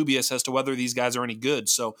 very dubious as to whether these guys are any good.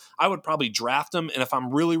 So I would probably draft them. And if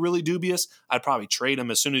I'm really, really dubious, I'd probably trade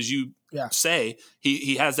him as soon as you say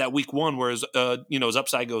he has that week 1 where his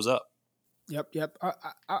upside goes up. Yep.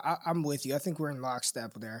 I'm with you. I think we're in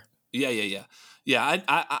lockstep there. Yeah.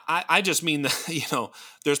 I just mean that,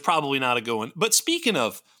 there's probably not a going. But speaking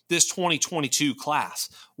of this 2022 class,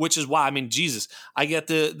 which is why, I mean, Jesus, I get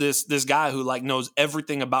this guy who like knows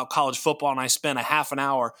everything about college football, and I spent a half an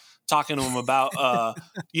hour talking to him about,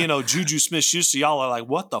 Juju Smith-Schuster. Y'all are like,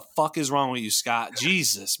 what the fuck is wrong with you, Scott?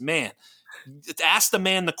 Jesus, man. Ask the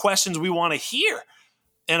man the questions we want to hear.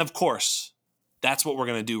 And of course, that's what we're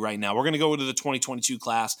going to do right now. We're going to go to the 2022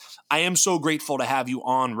 class. I am so grateful to have you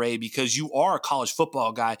on, Ray, because you are a college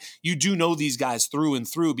football guy. You do know these guys through and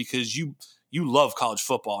through because you love college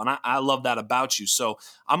football, and I love that about you. So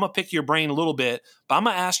I'm going to pick your brain a little bit, but I'm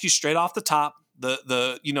going to ask you straight off the top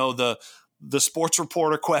the sports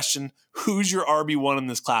reporter question. Who's your RB1 in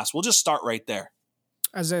this class? We'll just start right there.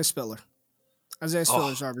 Isaiah Spiller. Isaiah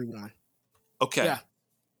Spiller's RB1. Okay. Yeah.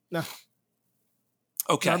 No.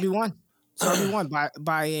 Okay. RB1. It's RB1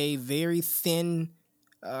 by a very thin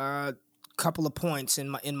couple of points in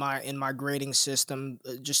my grading system.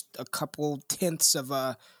 Just a couple tenths of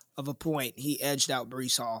a point. He edged out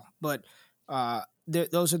Breece Hall, but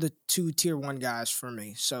those are the two tier 1 guys for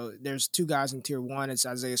me. So there's two guys in tier 1. It's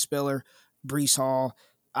Isaiah Spiller, Breece Hall.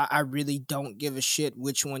 I really don't give a shit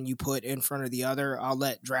which one you put in front of the other. I'll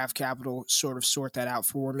let Draft Capital sort of sort that out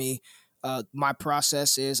for me. My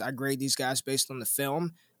process is I grade these guys based on the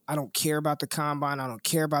film. I don't care about the combine. I don't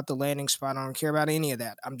care about the landing spot. I don't care about any of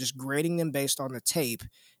that. I'm just grading them based on the tape.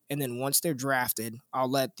 And then once they're drafted, I'll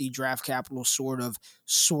let the Draft Capital sort of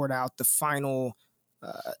sort out the final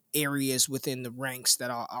areas within the ranks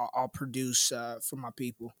that I'll produce for my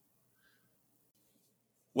people.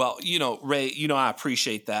 Well, Ray, I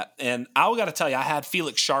appreciate that. And I got to tell you, I had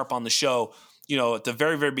Felix Sharp on the show, at the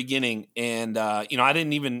very, very beginning. And, I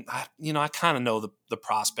didn't even, I kind of know the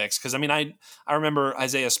prospects. Cause I mean, I remember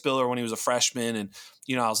Isaiah Spiller when he was a freshman, and,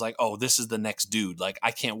 I was like, oh, this is the next dude. Like,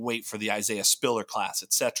 I can't wait for the Isaiah Spiller class,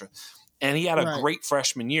 etc. And he had a great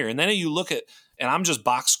freshman year. And then you look at, and I'm just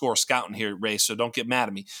box score scouting here, Ray, so don't get mad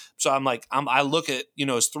at me. So I'm like, I look at,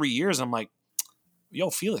 his 3 years. I'm like, yo,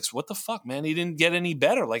 Felix, what the fuck, man? He didn't get any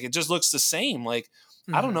better. Like, it just looks the same. Like,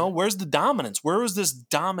 I don't know. Where's the dominance? Where was this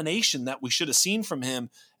domination that we should have seen from him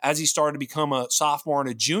as he started to become a sophomore and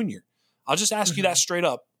a junior? I'll just ask you that straight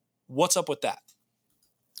up. What's up with that?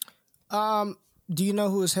 Do you know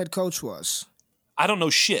who his head coach was? I don't know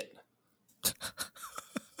shit.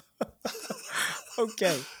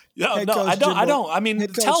 Okay. No, I don't. I mean,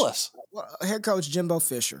 tell us. Head coach Jimbo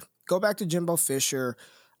Fisher. Go back to Jimbo Fisher.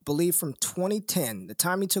 Believe from 2010, the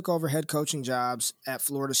time he took over head coaching jobs at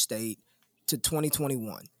Florida State, to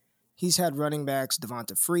 2021. He's had running backs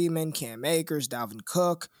Devonta Freeman, Cam Akers, Dalvin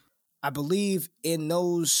Cook. I believe in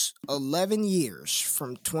those 11 years,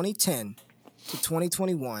 from 2010 to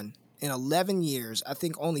 2021, in 11 years, I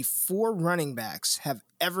think only 4 running backs have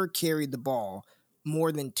ever carried the ball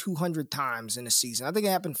more than 200 times in a season. I think it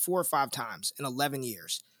happened 4 or 5 times in 11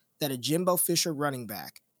 years that a Jimbo Fisher running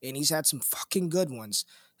back, and he's had some fucking good ones,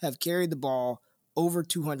 have carried the ball over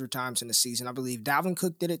 200 times in the season. I believe Dalvin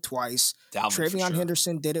Cook did it twice. Travion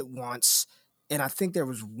Henderson did it once. And I think there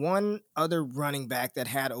was one other running back that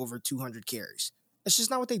had over 200 carries. That's just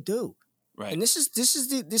not what they do. Right. And this is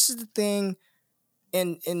the thing.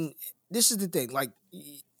 And this is the thing. Like,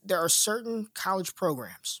 there are certain college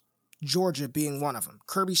programs, Georgia being one of them,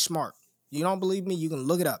 Kirby Smart. You don't believe me? You can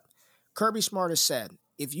look it up. Kirby Smart has said,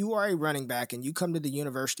 if you are a running back and you come to the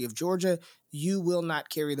University of Georgia, you will not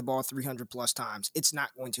carry the ball 300 plus times. It's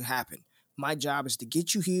not going to happen. My job is to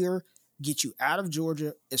get you here, get you out of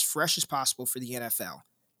Georgia as fresh as possible for the NFL.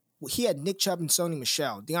 He had Nick Chubb and Sony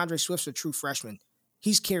Michel. DeAndre Swift's a true freshman.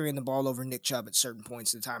 He's carrying the ball over Nick Chubb at certain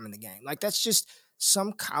points of the time in the game. Like, that's just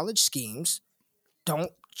some college schemes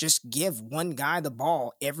don't just give one guy the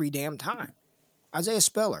ball every damn time. Isaiah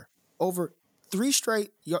Spiller, over 3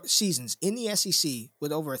 straight seasons in the SEC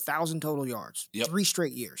with over 1,000 total yards. Yep. 3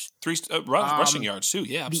 straight years. 3 rushing yards too.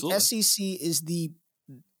 Yeah, absolutely. The SEC is the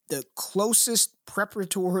closest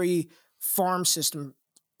preparatory farm system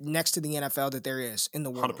next to the NFL that there is in the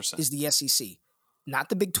world. 100%. Is the SEC. Not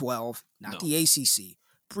the Big 12, not the ACC.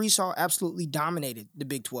 Breece Hall absolutely dominated the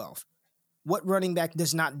Big 12. What running back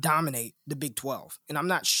does not dominate the Big 12? And I'm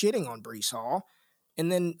not shitting on Breece Hall. And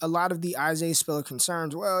then a lot of the Isaiah Spiller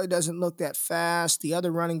concerns, well, it doesn't look that fast. The other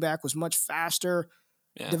running back was much faster.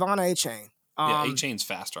 Yeah. Devon Achane. Achane's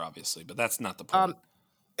faster, obviously, but that's not the point.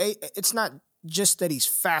 It's not just that he's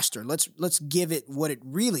faster. Let's give it what it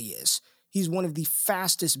really is. He's one of the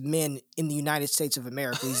fastest men in the United States of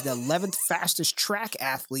America. He's the 11th fastest track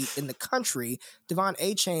athlete in the country. Devon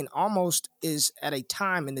Achane almost is at a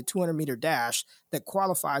time in the 200-meter dash that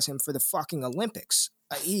qualifies him for the fucking Olympics.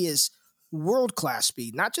 He is world-class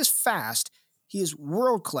speed, not just fast. He is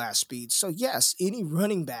world-class speed. So yes, any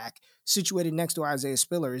running back situated next to Isaiah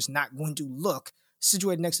Spiller is not going to look,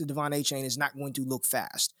 situated next to Devon Achane is not going to look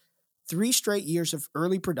fast. 3 straight years of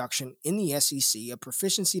early production in the SEC, a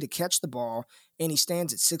proficiency to catch the ball, and he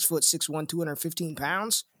stands at 6'6", 215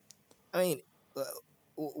 pounds. I mean,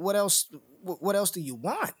 what else? What else do you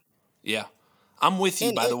want? Yeah, I'm with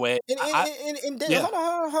you. By the way,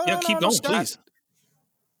 hold on, keep going, Scott. please.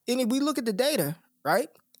 And if we look at the data, right?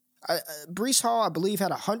 Breece Hall, I believe,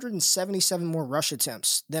 had 177 more rush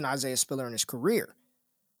attempts than Isaiah Spiller in his career.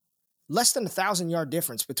 Less than 1,000-yard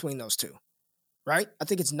difference between those two, right? I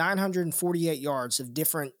think it's 948 yards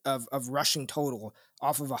of rushing total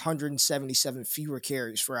off of 177 fewer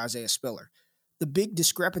carries for Isaiah Spiller. The big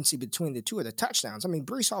discrepancy between the two are the touchdowns. I mean,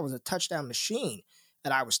 Breece Hall was a touchdown machine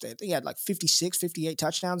at Iowa State. I think he had like 56, 58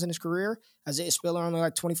 touchdowns in his career. Isaiah Spiller only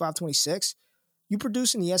like 25, 26. You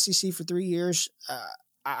produce in the SEC for 3 years,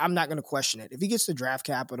 I'm not going to question it. If he gets the draft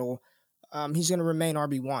capital, he's going to remain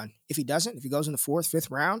RB1. If he doesn't, if he goes in the 4th, 5th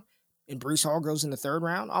round, and Breece Hall goes in the 3rd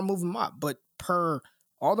round, I'll move him up. But per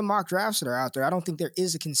all the mock drafts that are out there, I don't think there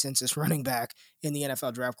is a consensus running back in the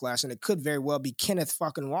NFL draft class, and it could very well be Kenneth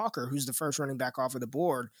fucking Walker, who's the first running back off of the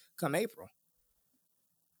board come April.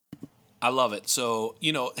 I love it. So,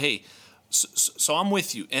 hey, so I'm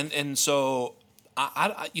with you. And so,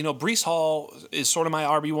 I Breece Hall is sort of my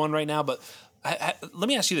RB1 right now, but let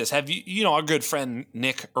me ask you this. Have you, our good friend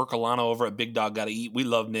Nick Ercolano over at Big Dog Gotta Eat, we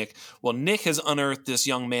love Nick. Well, Nick has unearthed this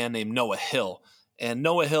young man named Noah Hill. And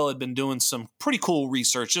Noah Hill had been doing some pretty cool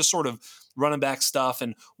research, just sort of running back stuff.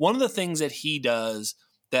 And one of the things that he does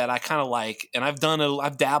that I kind of like, and I've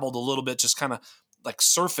dabbled a little bit, just kind of like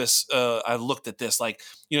surface. I looked at this, like,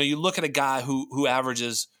 you look at a guy who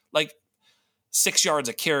averages like 6 yards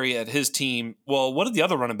a carry at his team. Well, what did the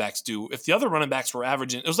other running backs do? If the other running backs were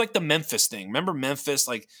averaging, it was like the Memphis thing. Remember Memphis?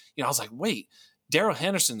 Like, I was like, wait, Darrell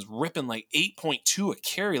Henderson's ripping like 8.2 a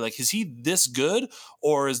carry. Like, is he this good?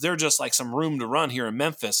 Or is there just like some room to run here in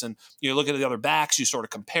Memphis? And you look at the other backs, you sort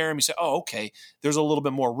of compare them. You say, oh, okay, there's a little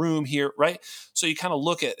bit more room here, right? So you kind of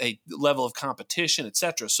look at a level of competition, et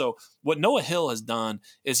cetera. So what Noah Hill has done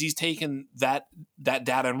is he's taken that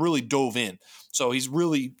data and really dove in. So he's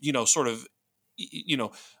really, sort of,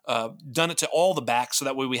 done it to all the backs, so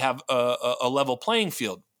that way we have a level playing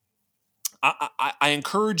field. I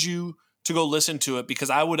encourage you to go listen to it,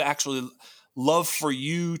 because I would actually love for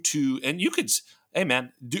you to, and you could, hey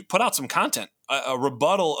man, put out some content, a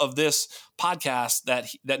rebuttal of this podcast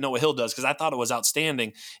that Noah Hill does, because I thought it was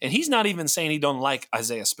outstanding. And he's not even saying he don't like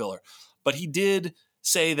Isaiah Spiller, but he did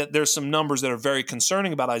say that there's some numbers that are very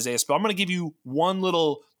concerning about Isaiah Spiller. I'm going to give you one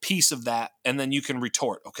little piece of that, and then you can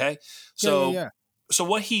retort, okay? So, So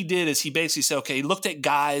what he did is he basically said, okay, he looked at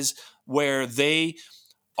guys where they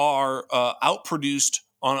are outproduced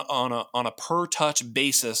on a per touch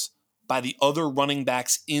basis by the other running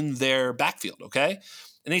backs in their backfield, okay?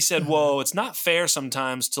 And they said, well, it's not fair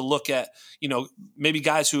sometimes to look at, maybe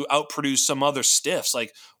guys who outproduce some other stiffs.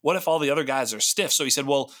 Like, what if all the other guys are stiff? So he said,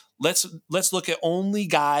 well, let's look at only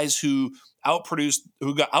guys who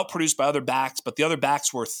got outproduced by other backs, but the other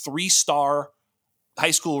backs were 3-star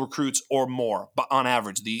high school recruits or more, but on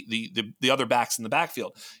average, the other backs in the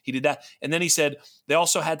backfield. He did that. And then he said they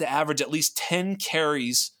also had to average at least 10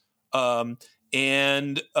 carries, and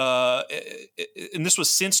this was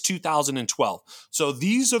since 2012. So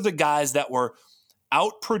these are the guys that were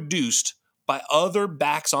outproduced by other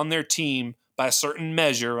backs on their team by a certain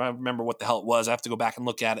measure. I remember what the hell it was. I have to go back and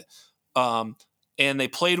look at it. And they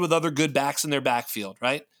played with other good backs in their backfield,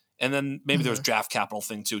 right? And then maybe there's draft capital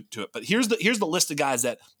thing to it. But here's the list of guys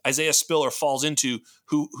that Isaiah Spiller falls into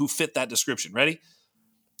who fit that description. Ready?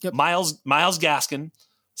 Yep. Miles Gaskin,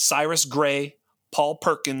 Cyrus Gray, Paul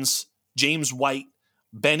Perkins, James White,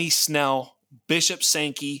 Benny Snell, Bishop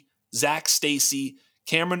Sankey, Zach Stacy,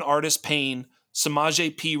 Cameron Artis Payne,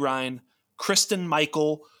 Samaje Perine, Kristen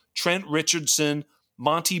Michael, Trent Richardson,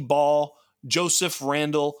 Monty Ball, Joseph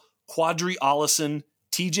Randall, Quadri Ollison,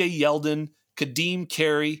 TJ Yeldon, Kadeem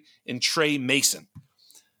Carey, and Trey Mason.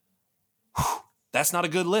 Whew, that's not a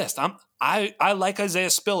good list. I like Isaiah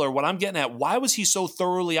Spiller. What I'm getting at, why was he so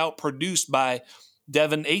thoroughly outproduced by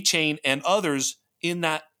Devon Achane and others in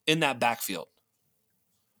that backfield?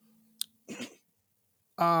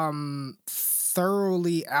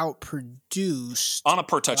 Thoroughly outproduced on a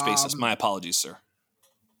per touch basis. My apologies, sir.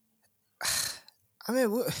 I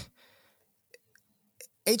mean,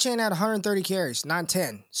 Achane had 130 carries,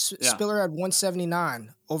 910. Spiller had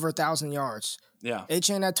 179, over 1,000 yards. Yeah.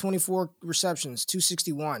 Achane had 24 receptions,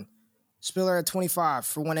 261. Spiller had 25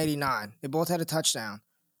 for 189. They both had a touchdown.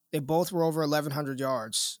 They both were over 1,100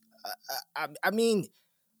 yards. I mean,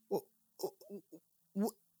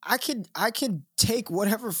 I could take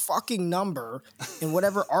whatever fucking number and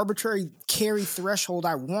whatever arbitrary carry threshold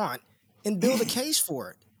I want and build a case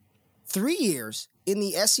for it. 3 years in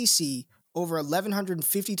the SEC, over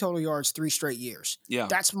 1,150 total yards, 3 straight years. Yeah.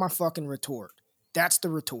 That's my fucking retort. That's the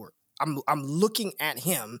retort. I'm looking at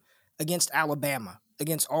him against Alabama,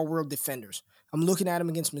 against all-world defenders. I'm looking at him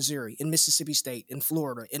against Missouri, in Mississippi State, in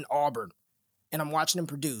Florida, in Auburn, and I'm watching him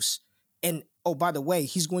produce. And, oh, by the way,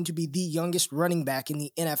 he's going to be the youngest running back in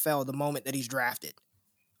the NFL the moment that he's drafted.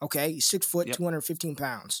 Okay? He's 6 foot, 215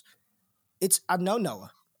 pounds. I know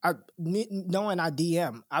Noah. Noah and I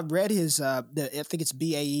DM. I read his, I think it's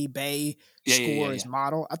BAE, Bay score, his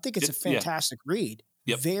model. I think it's a fantastic read.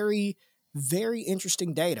 Yep. Very, very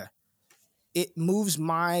interesting data. It moves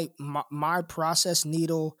my process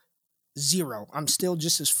needle zero. I'm still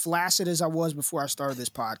just as flaccid as I was before I started this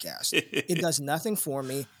podcast. It does nothing for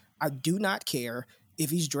me. I do not care if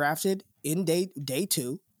he's drafted in day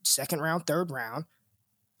 2, 2nd round, 3rd round.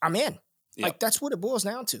 I'm in. Yep. Like, that's what it boils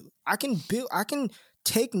down to. I can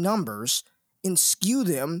take numbers and skew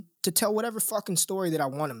them to tell whatever fucking story that I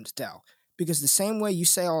want them to tell. Because the same way you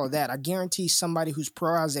say all of that, I guarantee somebody who's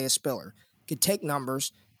pro Isaiah Spiller could take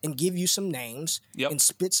numbers and give you some names and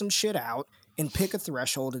spit some shit out and pick a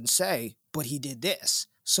threshold and say, but he did this,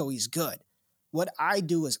 so he's good. What I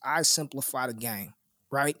do is I simplify the game,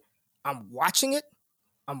 right? I'm watching it.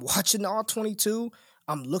 I'm watching all 22.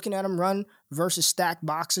 I'm looking at him run versus stacked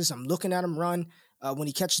boxes. I'm looking at him run when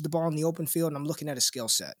he catches the ball in the open field, and I'm looking at his skill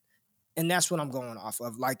set. And that's what I'm going off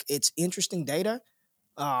of. Like, it's interesting data.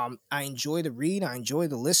 I enjoy the read. I enjoy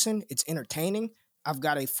the listen. It's entertaining. I've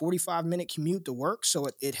got a 45-minute commute to work, so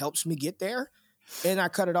it helps me get there. And I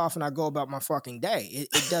cut it off and I go about my fucking day.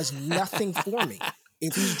 It does nothing for me.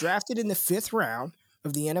 If he's drafted in the 5th round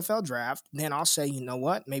of the NFL draft, then I'll say, you know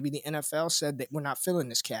what? Maybe the NFL said that we're not filling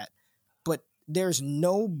this cat. But there's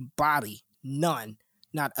nobody, none,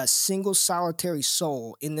 not a single solitary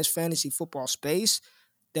soul in this fantasy football space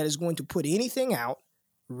that is going to put anything out,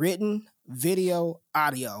 written, video,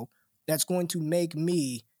 audio, that's going to make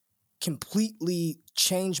me completely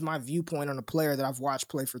change my viewpoint on a player that I've watched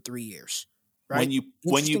play for 3 years. Right?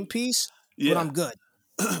 Interesting piece, but I'm good.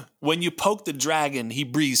 When you poke the dragon, he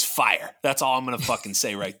breathes fire. That's all I'm going to fucking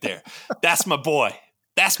say right there. That's my boy.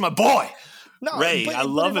 That's my boy. No, Ray, I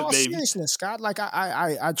love it, baby. Seriousness, Scott. Like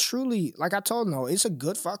I truly, like I told no, it's a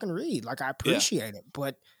good fucking read. Like, I appreciate it,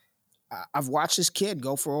 but I've watched this kid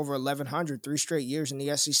go for over 1,100 3 straight years in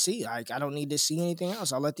the SEC. Like, I don't need to see anything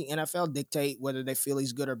else. I'll let the NFL dictate whether they feel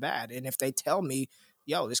he's good or bad. And if they tell me,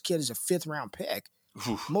 yo, this kid is a 5th round pick,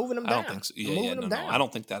 moving him down. I don't think so. No. I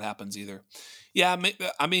don't think that happens either. Yeah,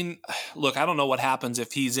 I mean, look, I don't know what happens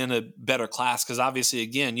if he's in a better class, because obviously,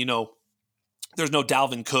 again, there's no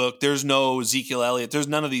Dalvin Cook, there's no Ezekiel Elliott, there's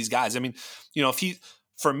none of these guys. I mean,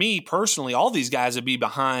 for me personally, all these guys would be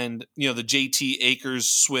behind, the JT, Akers,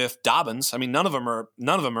 Swift, Dobbins. I mean, none of them are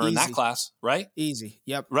Easy. in that class, right? Easy.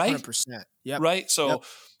 Yep. Right. 100%. Yep. Right. So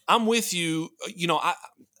I'm with you.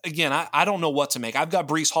 I don't know what to make. I've got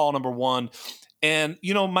Breece Hall number 1. And,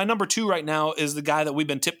 my number 2 right now is the guy that we've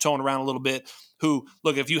been tiptoeing around a little bit, who,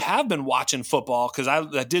 look, if you have been watching football, because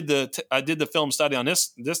I did the film study on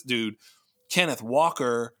this dude, Kenneth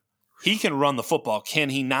Walker, he can run the football. Can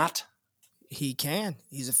he not? He can.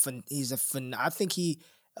 I think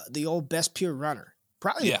the old best pure runner,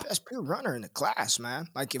 probably the best pure runner in the class, man.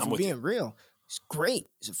 Like, if we're being real, he's great.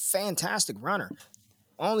 He's a fantastic runner.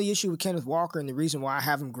 Only issue with Kenneth Walker, and the reason why I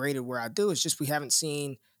have him graded where I do, is just we haven't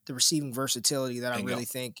seen the receiving versatility that I really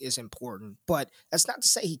think is important. But that's not to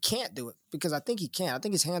say he can't do it, because I think he can. I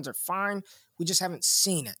think his hands are fine. We just haven't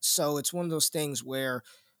seen it. So it's one of those things where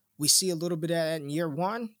we see a little bit of that in year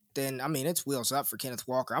 1, then, I mean, it's wheels up for Kenneth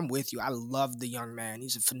Walker. I'm with you. I love the young man.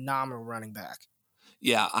 He's a phenomenal running back.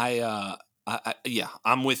 Yeah,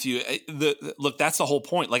 I'm with you. Look, that's the whole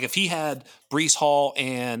point. Like, if he had Breece Hall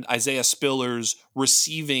and Isaiah Spiller's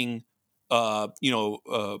receiving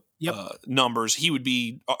numbers, he would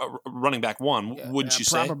be running back 1, wouldn't you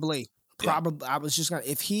say? Probably. I was just going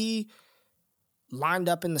to, if he lined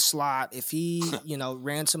up in the slot, if he,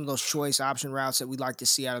 ran some of those choice option routes that we'd like to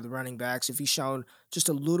see out of the running backs, if he's shown just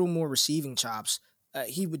a little more receiving chops,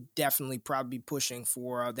 he would definitely probably be pushing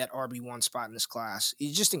for that RB1 spot in this class.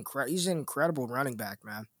 He's just he's an incredible running back,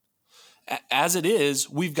 man. As it is,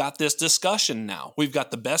 we've got this discussion now. We've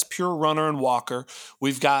got the best pure runner in Walker.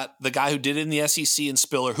 We've got the guy who did it in the SEC in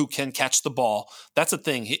Spiller, who can catch the ball. That's the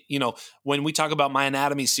thing. When we talk about my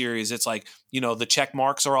anatomy series, it's like, the check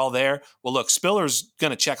marks are all there. Well, look, Spiller's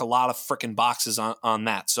going to check a lot of freaking boxes on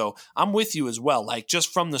that. So I'm with you as well. Like,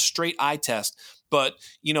 just from the straight eye test, But,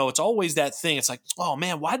 it's always that thing. It's like, oh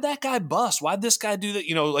man, why'd that guy bust? Why'd this guy do that?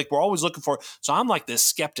 Like we're always looking for it. So I'm like this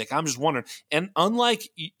skeptic. I'm just wondering. And unlike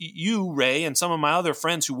you, Ray, and some of my other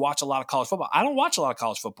friends who watch a lot of college football, I don't watch a lot of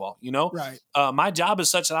college football, Right. My job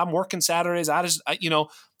is such that I'm working Saturdays.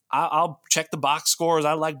 I'll check the box scores.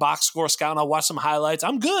 I like box score scouting. I'll watch some highlights.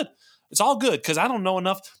 I'm good. It's all good because I don't know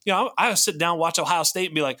enough. I sit down, watch Ohio State,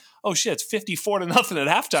 and be like, "Oh shit, it's 54-0 at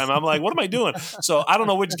halftime." I'm like, "What am I doing?" So I don't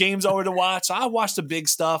know which games are to watch. So I watch the big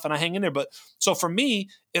stuff and I hang in there. But so for me,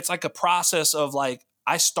 it's like a process of like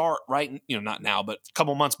I start right, not now, but a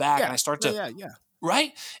couple months back, and I start to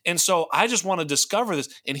right. And so I just want to discover this.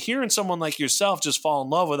 And hearing someone like yourself just fall in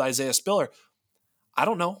love with Isaiah Spiller, I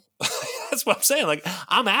don't know. That's what I'm saying. Like,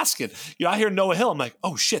 I'm asking. I hear Noah Hill. I'm like,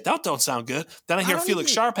 oh, shit, that don't sound good. Then I hear Felix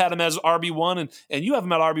Sharp had him as RB1, and you have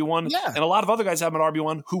him at RB1, and a lot of other guys have him at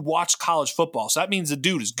RB1 who watch college football. So that means the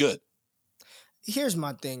dude is good. Here's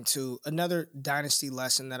my thing, too. Another dynasty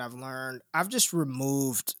lesson that I've learned. I've just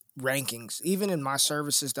removed rankings. Even in my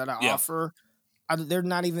services that I offer, they're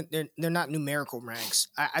not numerical ranks.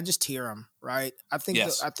 I just tier them, right? I think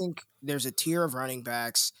there's a tier of running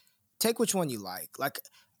backs. Take which one you like. Like,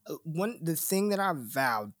 the thing that I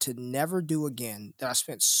vowed to never do again that I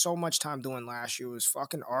spent so much time doing last year was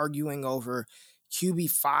fucking arguing over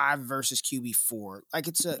QB5 versus QB4. Like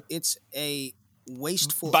it's a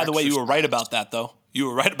wasteful. By the way, you were right about that though. You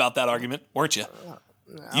were right about that argument, weren't you?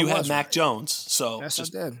 You had Mac Jones, so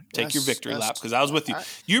just take your victory lap because I was with you.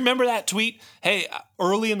 You remember that tweet? Hey,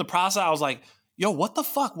 early in the process, I was like, yo, what the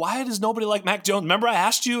fuck? Why does nobody like Mac Jones? Remember I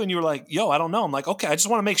asked you and you were like, yo, I don't know. I'm like, okay, I just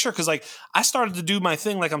want to make sure because like I started to do my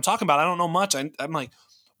thing like I'm talking about. I don't know much. I'm like,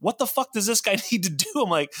 what the fuck does this guy need to do? I'm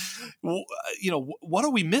like, what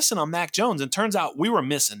are we missing on Mac Jones? And turns out we were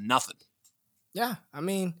missing nothing. Yeah, I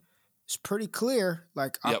mean, it's pretty clear.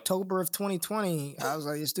 Like October of 2020, I was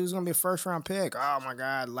like, this dude's gonna be a first round pick. Oh my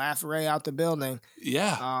god, laugh Ray out the building.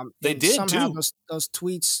 Yeah, they did somehow too. Those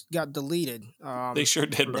tweets got deleted. They sure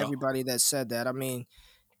did, bro. Everybody that said that. I mean,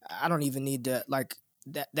 I don't even need to like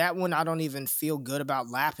that one. I don't even feel good about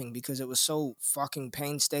lapping because it was so fucking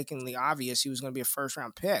painstakingly obvious he was going to be a first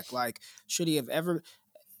round pick. Like, should he have ever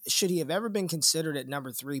been considered at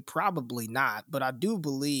number 3? Probably not. But I do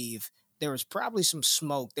believe there was probably some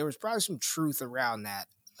smoke. There was probably some truth around that.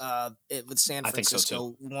 With San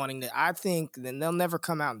Francisco wanting to, I think then they'll never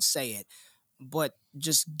come out and say it, but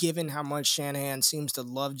just given how much Shanahan seems to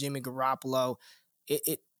love Jimmy Garoppolo,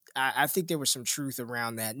 I think there was some truth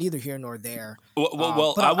around that. Neither here nor there.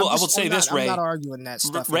 Well, I will say this, Ray. I'm not arguing that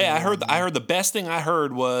stuff. Ray, I heard the best thing I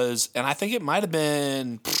heard was, and I think it might have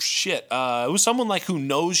been shit. It was someone like who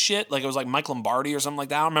knows shit. Like it was like Mike Lombardi or something like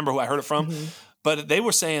that. I don't remember who I heard it from, but they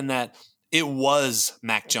were saying that it was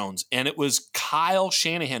Mac Jones, and it was Kyle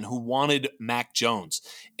Shanahan who wanted Mac Jones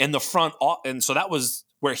in the front, and so that was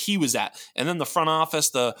where he was at. And then the front office,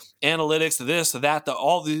 the analytics, the this, the that,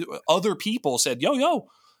 all the other people said, yo,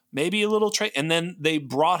 maybe a little trade. And then they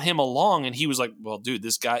brought him along, and he was like, well, dude,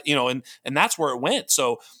 this guy, and that's where it went.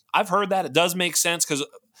 So I've heard that. It does make sense because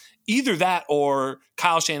either that or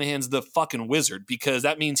Kyle Shanahan's the fucking wizard, because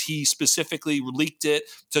that means he specifically leaked it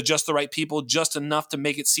to just the right people, just enough to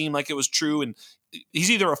make it seem like it was true. And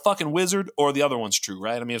he's either a fucking wizard or the other one's true,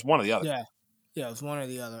 right? I mean, it's one or the other. Yeah, it's one or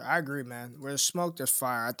the other. I agree, man. Where there's smoke, there's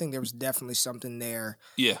fire. I think there was definitely something there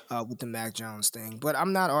with the Mac Jones thing. But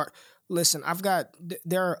I'm not listen,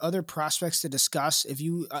 there are other prospects to discuss. If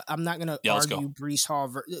you, I'm not going to argue Breece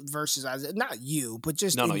Hall versus Isaiah. Not you, but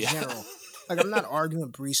just in general. Like, I'm not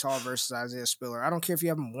arguing Breece Hall versus Isaiah Spiller. I don't care if you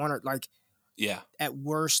have them one or at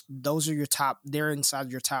worst, those are they're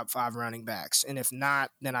inside your top 5 running backs. And if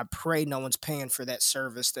not, then I pray no one's paying for that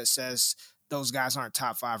service that says those guys aren't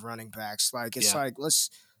top 5 running backs. Like, it's like,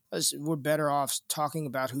 we're better off talking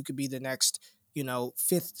about who could be the next,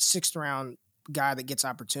 5th, 6th round guy that gets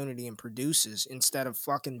opportunity and produces instead of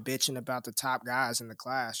fucking bitching about the top guys in the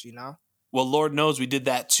class, Well, Lord knows we did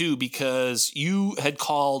that too, because you had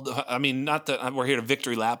called, I mean, not that we're here to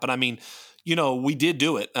victory lap, but I mean, we did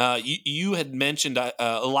do it. You had mentioned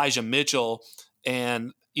Elijah Mitchell,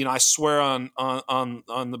 and I swear on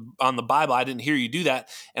the Bible, I didn't hear you do that.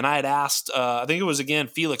 And I had asked, I think it was again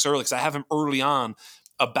Felix early, because I have him early on,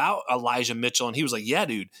 about Elijah Mitchell, and he was like, "Yeah,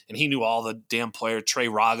 dude," and he knew all the damn player. Trey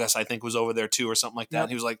Ragas, I think, was over there too, or something like that. Yep. And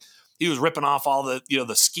he was like, he was ripping off all the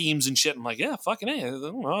the schemes and shit. I'm like, yeah, fucking A.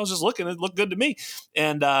 I was just looking; it looked good to me.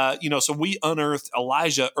 And so we unearthed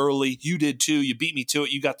Elijah early. You did too. You beat me to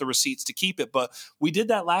it. You got the receipts to keep it, but we did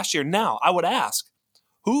that last year. Now I would ask,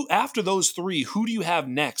 who after those three, who do you have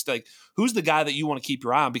next? Like, who's the guy that you want to keep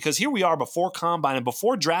your eye on? Because here we are before combine and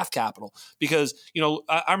before draft capital. Because,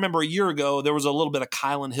 I remember a year ago, there was a little bit of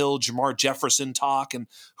Kylan Hill, Jamar Jefferson talk, and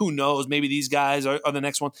who knows, maybe these guys are the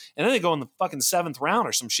next one. And then they go in the fucking 7th round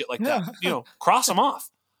or some shit like that. Cross them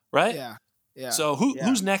off, right? Yeah. Yeah. So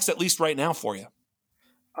who's next, at least right now, for you?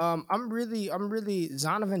 I'm really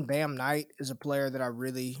Zonovan Bam Knight is a player that I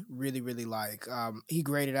really, really, really like. He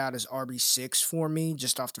graded out as RB6 for me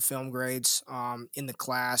just off the film grades. In the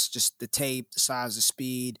class, just the tape, the size, the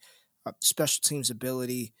speed, special teams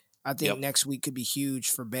ability. I think next week could be huge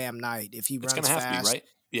for Bam Knight if he runs fast. It's gonna have to be, right?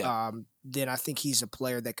 Yeah. Then I think he's a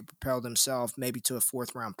player that could propel himself maybe to a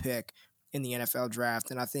 4th round pick in the NFL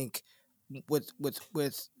draft. And I think with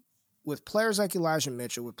players like Elijah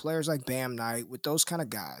Mitchell, with players like Bam Knight, with those kind of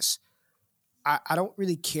guys, I don't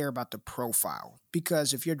really care about the profile,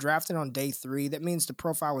 because if you're drafted on day 3, that means the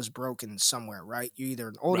profile was broken somewhere, right? You're either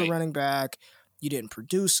an older running back, you didn't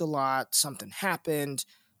produce a lot, something happened.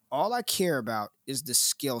 All I care about is the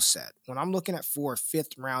skill set. When I'm looking at 4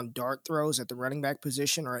 5th round dart throws at the running back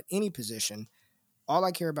position or at any position, all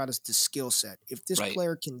I care about is the skill set. If this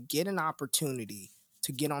player can get an opportunity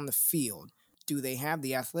to get on the field, do they have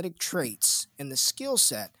the athletic traits and the skill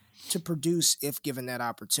set to produce if given that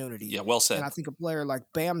opportunity? Yeah, well said. And I think a player like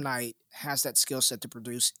Bam Knight has that skill set to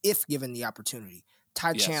produce if given the opportunity.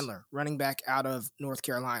 Ty Chandler, running back out of North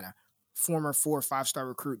Carolina, former 4 or 5-star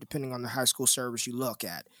recruit, depending on the high school service you look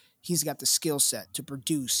at. He's got the skill set to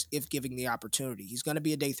produce if given the opportunity. He's going to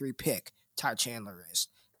be a day 3 pick, Ty Chandler is.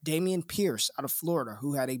 Dameon Pierce out of Florida,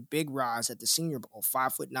 who had a big rise at the Senior Bowl,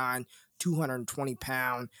 5'9",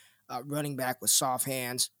 220-pound, running back with soft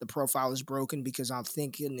hands. The profile is broken because I'm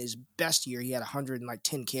thinking his best year, he had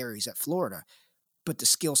 110 carries at Florida. But the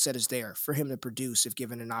skill set is there for him to produce if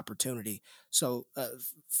given an opportunity. So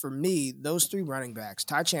for me, those 3 running backs,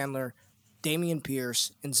 Ty Chandler, Dameon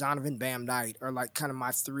Pierce, and Zonovan Bam Knight, are like kind of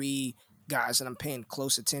my 3 guys that I'm paying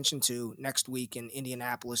close attention to next week in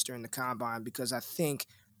Indianapolis during the combine, because I think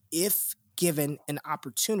if given an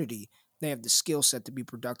opportunity, they have the skill set to be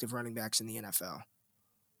productive running backs in the NFL.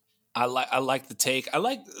 I like the take. I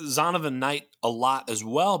like Zonovan Knight a lot as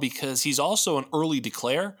well, because he's also an early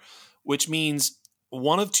declare, which means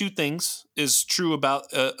one of 2 things is true about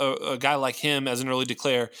a guy like him as an early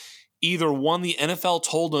declare. Either one, the NFL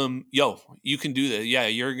told him, yo, you can do that. Yeah,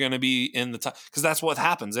 you're going to be in the top. Because that's what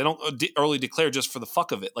happens. They don't early declare just for the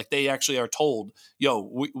fuck of it. Like, they actually are told, yo,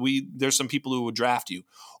 we there's some people who would draft you.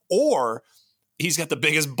 Or he's got the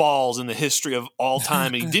biggest balls in the history of all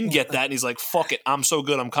time, and he didn't get that, and he's like, fuck it, I'm so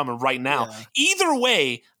good, I'm coming right now. Yeah. Either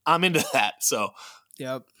way, I'm into that. So,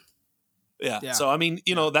 yep. Yeah. So, I mean,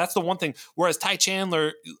 that's the one thing. Whereas Ty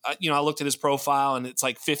Chandler, I looked at his profile, and it's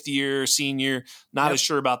like 5th-year, senior, not as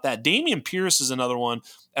sure about that. Dameon Pierce is another one.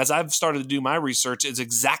 As I've started to do my research, it's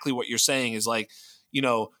exactly what you're saying is like,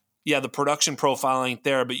 the production profile ain't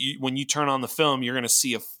there, but when you turn on the film, you're going to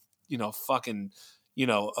see a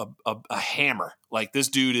hammer. Like, this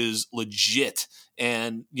dude is legit.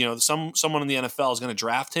 And, someone in the NFL is going to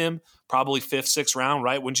draft him probably 5th, 6th round,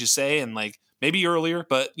 right? Wouldn't you say? And like, maybe earlier,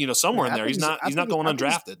 but somewhere in there. He's not going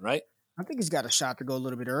undrafted, right? I think he's got a shot to go a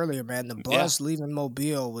little bit earlier, man. The buzz leaving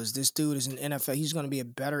Mobile was this dude is an NFL. He's going to be a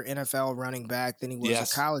better NFL running back than he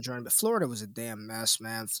was a college running back. Florida was a damn mess,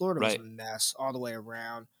 man. Florida was a mess all the way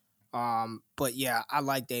around. But yeah, I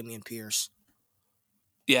like Dameon Pierce.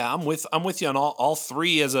 Yeah, I'm with you on all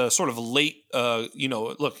 3 as a sort of late, 3rd,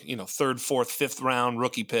 4th, 5th round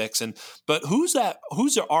rookie picks. But who's their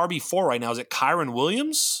RB4 right now? Is it Kyren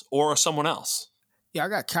Williams or someone else? Yeah, I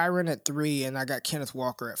got Kyren at 3 and I got Kenneth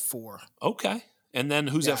Walker at 4. Okay, and then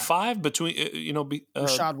who's at 5 between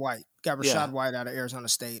Rashad White? Got Rashad White out of Arizona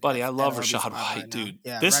State. Buddy, I love Rashad White, dude.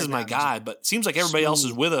 Yeah, this is my guy. But it seems like everybody else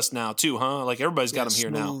is with us now too, huh? Like, everybody's got him here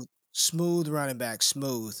now. Smooth running back,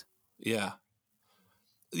 smooth. Yeah.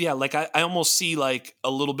 Yeah, like I almost see like a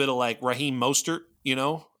little bit of like Raheem Mostert,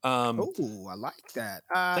 Oh, I like that.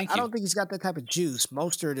 I don't think he's got that type of juice.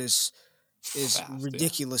 Mostert is fast,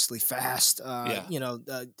 ridiculously fast.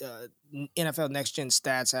 NFL Next Gen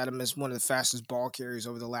Stats had him as one of the fastest ball carriers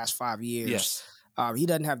over the last 5 years. Yes. He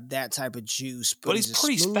doesn't have that type of juice, but he's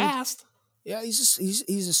pretty fast. Yeah,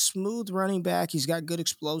 he's a smooth running back. He's got good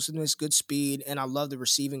explosiveness, good speed, and I love the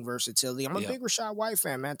receiving versatility. I'm a big Rashad White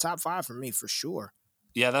fan, man. Top 5 for me for sure.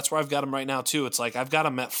 Yeah, that's where I've got him right now too. It's like I've got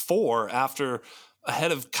him at 4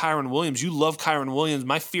 ahead of Kyren Williams. You love Kyren Williams.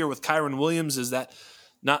 My fear with Kyren Williams is that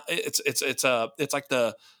it's like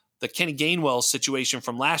the Kenny Gainwell situation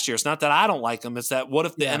from last year. It's not that I don't like him. It's that what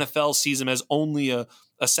if the NFL sees him as only a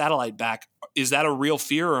satellite back? Is that a real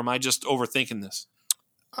fear, or am I just overthinking this?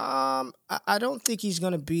 I don't think he's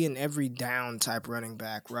going to be an every down type running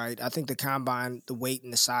back, right? I think the combine, the weight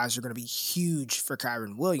and the size are going to be huge for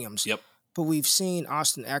Kyron Williams. Yep. But we've seen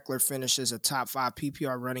Austin Eckler finish as a top 5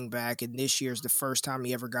 PPR running back, and this year's the first time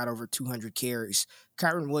he ever got over 200 carries.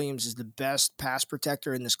 Kyron Williams is the best pass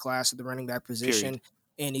protector in this class at the running back position, Period.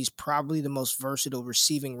 and he's probably the most versatile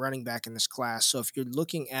receiving running back in this class. So if you're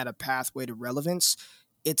looking at a pathway to relevance,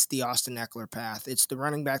 it's the Austin Eckler path. It's the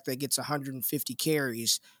running back that gets 150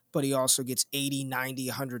 carries, but he also gets 80, 90,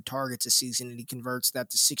 100 targets a season, and he converts that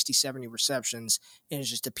to 60, 70 receptions, and is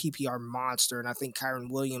just a PPR monster. And I think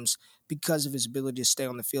Kyron Williams, because of his ability to stay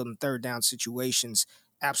on the field in third down situations,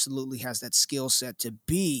 absolutely has that skill set to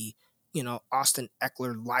be, Austin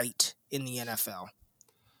Eckler light in the NFL.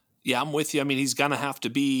 Yeah, I'm with you. I mean, he's gonna have to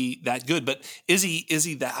be that good, but is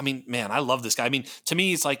he that? I mean, man, I love this guy. I mean, to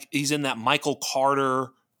me, it's like he's in that Michael Carter,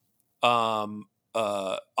 Austin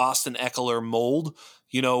Eckler mold,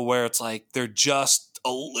 where it's like they're just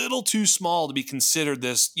a little too small to be considered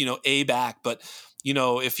this, A back. But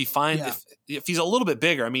if he finds if he's a little bit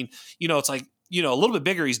bigger, I mean, it's like a little bit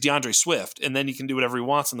bigger, he's DeAndre Swift, and then he can do whatever he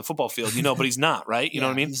wants on the football field, but he's not, right? You know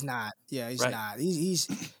what I mean? He's not. Yeah, he's right. not.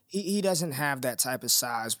 He doesn't have that type of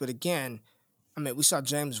size. But again, I mean, we saw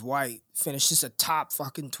James White finish just a top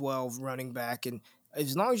fucking 12 running back, and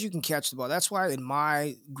as long as you can catch the ball, that's why in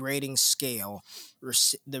my grading scale,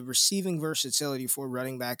 the receiving versatility for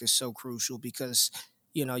running back is so crucial because,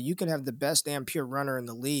 you can have the best damn pure runner in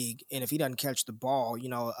the league, and if he doesn't catch the ball,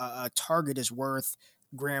 a target is worth,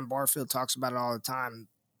 Graham Barfield talks about it all the time,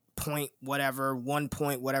 1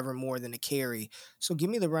 point whatever more than a carry. So give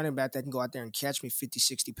me the running back that can go out there and catch me 50,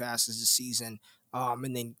 60 passes a season,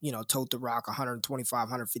 and then, tote the rock 125,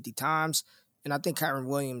 150 times. And I think Kyron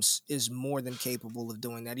Williams is more than capable of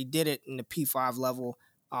doing that. He did it in the P5 level,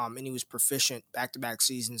 and he was proficient back-to-back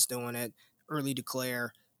seasons doing it. Early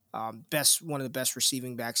declare, one of the best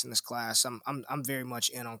receiving backs in this class. I'm very much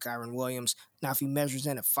in on Kyron Williams. Now, if he measures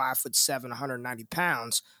in at 5'7", 190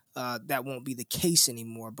 pounds, that won't be the case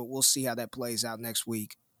anymore. But we'll see how that plays out next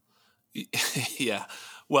week. Yeah.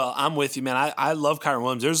 Well, I'm with you, man. I love Kyron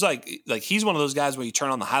Williams. There's like he's one of those guys where you turn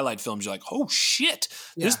on the highlight films, you're like, oh shit,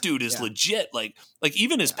 this dude is legit. Like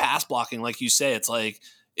even his pass blocking, like you say, it's like,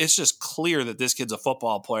 it's just clear that this kid's a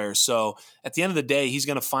football player. So at the end of the day, he's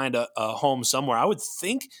going to find a home somewhere. I would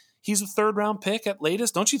think he's a 3rd round pick at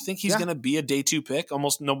latest. Don't you think he's going to be a day 2 pick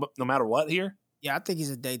almost no matter what here? Yeah, I think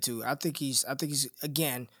he's a day 2. I think he's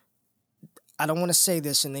again, I don't want to say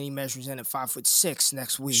this and then he measures in at 5'6"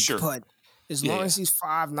 next week, sure. But as long as he's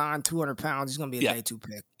 5'9", 200 pounds, he's going to be a day 2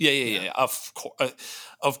 pick. Yeah.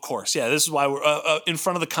 Of course. Yeah, this is why we're in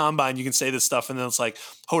front of the combine. You can say this stuff, and then it's like,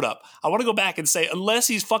 hold up. I want to go back and say, unless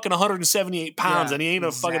he's fucking 178 pounds and he ain't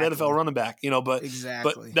a fucking NFL running back, but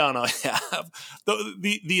exactly. But no. Yeah,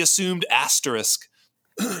 the assumed asterisk.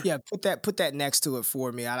 Yeah, put that next to it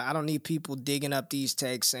for me. I don't need people digging up these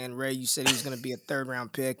takes saying, Ray, you said he's going to be a 3rd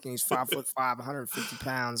round pick and he's 5'5", 150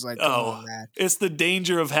 pounds. Like, come on, man. It's the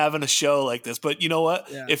danger of having a show like this. But you know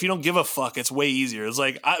what? Yeah. If you don't give a fuck, it's way easier. It's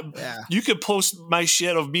like you could post my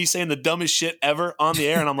shit of me saying the dumbest shit ever on the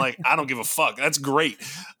air, and I'm like, I don't give a fuck. That's great.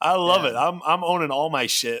 I love it. I'm owning all my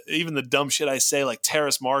shit, even the dumb shit I say. Like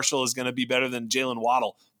Terrace Marshall is going to be better than Jalen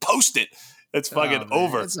Waddle. Post it. It's fucking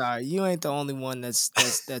over. It's all right. You ain't the only one that's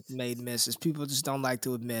made misses. People just don't like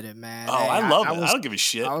to admit it, man. Oh, hey, I love it. I don't give a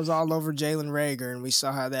shit. I was all over Jalen Reagor, and we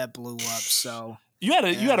saw how that blew up. So you had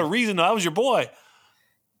a reason. I was your boy.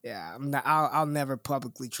 Yeah, I'll never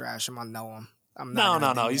publicly trash him. I know him.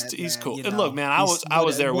 No. He's cool. And look, man, I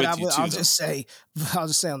was there with you too. I'll just say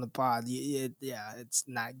on the pod, it's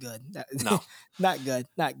not good. No, not good.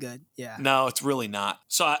 Yeah, no, it's really not.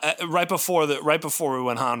 So right before we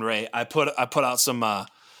went on, Ray, I put out some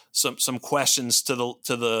questions to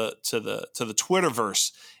the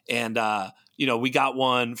Twitterverse, and we got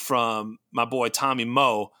one from my boy Tommy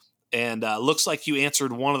Moe. And looks like you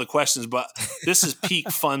answered one of the questions, but this is peak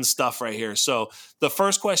fun stuff right here. So the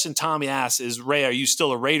first question Tommy asks is, Ray, are you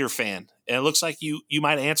still a Raider fan? And it looks like you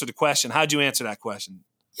might answer the question. How'd you answer that question?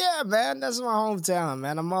 Yeah, man, that's my hometown,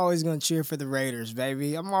 man. I'm always going to cheer for the Raiders,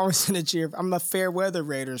 baby. I'm always going to cheer. I'm a fair weather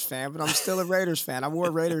Raiders fan, but I'm still a Raiders fan. I wore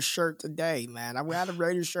a Raiders shirt today, man. I got a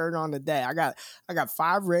Raiders shirt on today. I got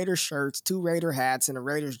 5 Raiders shirts, 2 Raider hats, and a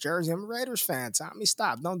Raiders jersey. I'm a Raiders fan. Tommy,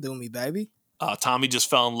 stop. Don't do me, baby. Tommy just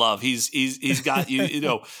fell in love. He's got you. You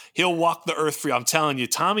know, he'll walk the earth for you. I'm telling you,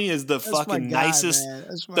 Tommy is the That's my fucking guy, nicest, man.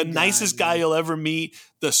 That's my the guy, nicest guy man. you'll ever meet.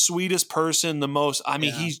 The sweetest person, the most. I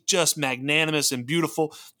mean, Yeah. he's just magnanimous and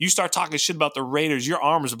beautiful. You start talking shit about the Raiders, your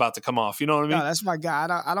arm is about to come off. You know what I mean? No, that's my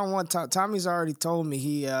guy. I don't want Tommy's already told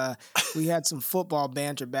me we had some football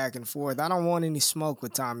banter back and forth. I don't want any smoke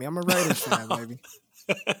with Tommy. I'm a Raiders fan, baby.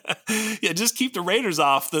 Yeah, just keep the Raiders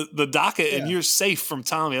off the docket and Yeah. you're safe from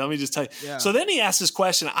Tommy. Let me just tell you. Yeah. So then he asked this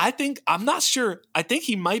question. I'm not sure. I think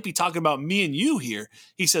he might be talking about me and you here.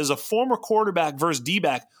 He says a former quarterback versus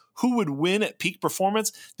D-back, who would win at peak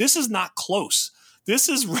performance? This is not close. This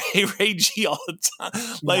is Ray G all the time.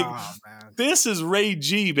 Like, man. This is Ray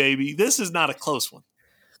G, baby. This is not a close one.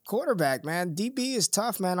 Quarterback, man. DB is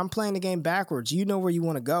tough, man. I'm playing the game backwards. You know where you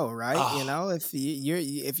want to go, right? Oh. You know,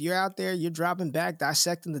 if you're out there, you're dropping back,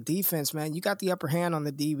 dissecting the defense, man. You got the upper hand on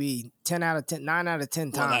the DB 9 out of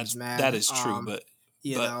 10 times, man. That is true, but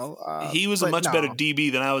he was a much better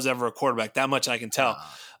DB than I was ever a quarterback. That much I can tell.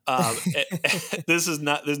 There's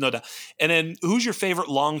no doubt. And then, who's your favorite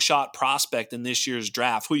long shot prospect in this year's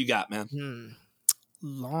draft? Who you got, man?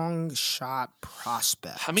 Long shot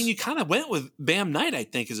prospect. I mean, you kind of went with Bam Knight, I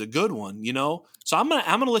think, is a good one, you know? So I'm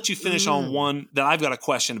gonna let you finish on one that I've got a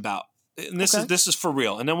question about. And this is for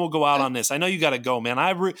real. And then we'll go out on this. I know you got to go, man.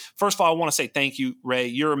 First of all, I want to say thank you, Ray.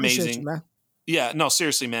 You're amazing. Appreciate you, man. Yeah, no,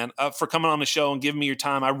 seriously, man, for coming on the show and giving me your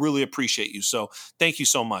time. I really appreciate you. So thank you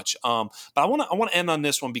so much. But I want to end on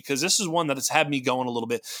this one because this is one that has had me going a little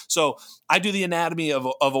bit. So I do the anatomy of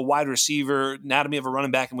a wide receiver, anatomy of a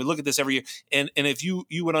running back, and we look at this every year. And if you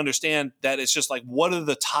would understand that it's just like, what are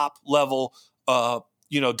the top level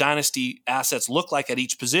dynasty assets look like at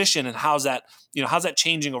each position, and how's that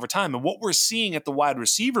changing over time? And what we're seeing at the wide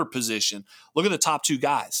receiver position, look at the top two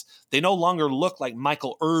guys. They no longer look like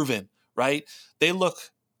Michael Irvin. Right? They look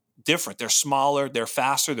different. They're smaller, they're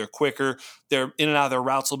faster, they're quicker, they're in and out of their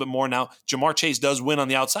routes a little bit more. Now, Jamar Chase does win on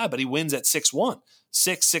the outside, but he wins at 6'1".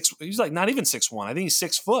 6'6". He's like not even 6'1". I think he's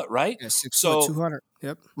 6 foot, right? Yeah, 6 foot, 200.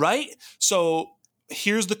 Yep. Right? So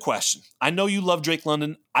here's the question. I know you love Drake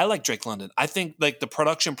London. I like Drake London. I think like the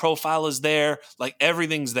production profile is there, like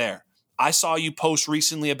everything's there. I saw you post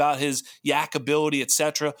recently about his yak ability,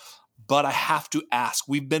 etc. But I have to ask,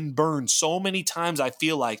 we've been burned so many times, I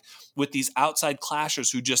feel like, with these outside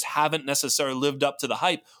clashers who just haven't necessarily lived up to the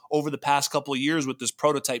hype over the past couple of years with this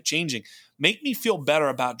prototype changing. Make me feel better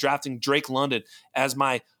about drafting Drake London as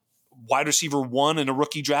my wide receiver 1 in a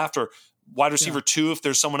rookie draft, or wide receiver 2 if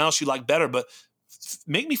there's someone else you like better. But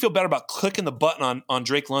make me feel better about clicking the button on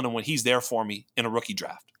Drake London when he's there for me in a rookie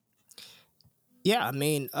draft. Yeah, I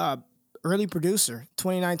mean, early producer,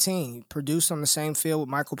 2019, produced on the same field with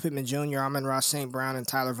Michael Pittman Jr., Amon-Ra St. Brown, and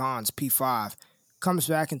Tyler Vaughns, P5. Comes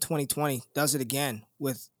back in 2020, does it again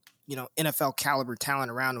with, NFL caliber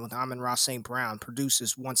talent around him with Amon-Ra St. Brown,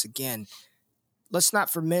 produces once again. Let's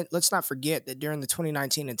not forget that during the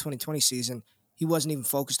 2019 and 2020 season, he wasn't even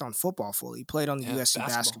focused on football fully. He played on the USC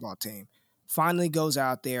basketball team. Finally goes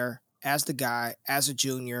out there as the guy, as a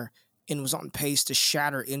junior, and was on pace to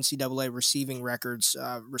shatter NCAA receiving records,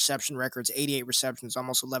 reception records, 88 receptions,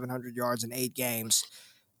 almost 1,100 yards in 8 games.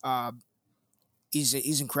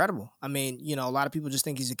 He's incredible. I mean, a lot of people just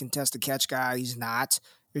think he's a contested catch guy. He's not.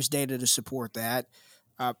 There's data to support that.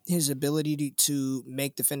 His ability to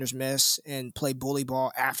make defenders miss and play bully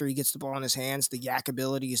ball after he gets the ball in his hands, the yak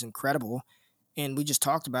ability is incredible. And we just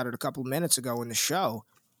talked about it a couple of minutes ago in the show.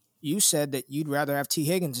 You said that you'd rather have T.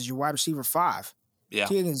 Higgins as your wide receiver 5. Yeah.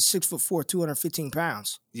 T. Higgins is 6'4", 215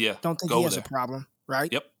 pounds. Yeah. Don't think he has a problem,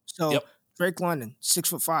 right? Yep. So Drake London,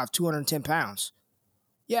 6'5", 210 pounds.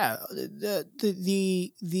 Yeah.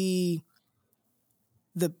 The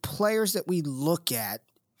players that we look at,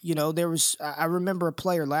 I remember a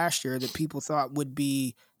player last year that people thought would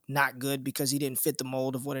be not good because he didn't fit the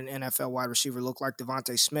mold of what an NFL wide receiver looked like,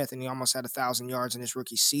 Devontae Smith, and he almost had 1,000 yards in his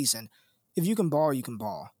rookie season. If you can ball, you can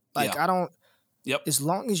ball. I don't. Yep. As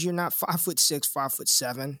long as you're not 5'6",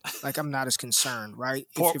 5'7", I'm not as concerned, right?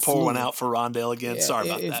 Pour one out for Rondale again. Yeah, Sorry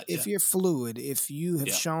about that. If you're fluid, if you have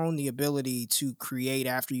shown the ability to create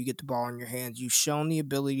after you get the ball in your hands, you've shown the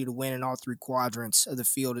ability to win in all 3 quadrants of the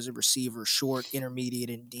field as a receiver, short, intermediate,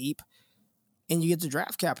 and deep, and you get the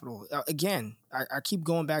draft capital. Again, I keep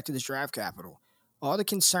going back to this draft capital. All the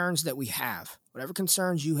concerns that we have, whatever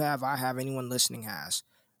concerns you have, I have, anyone listening has.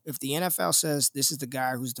 If the NFL says this is the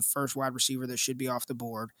guy who's the first wide receiver that should be off the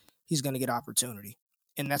board, he's going to get opportunity.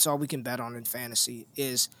 And that's all we can bet on in fantasy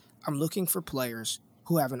is I'm looking for players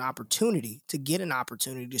who have an opportunity to get an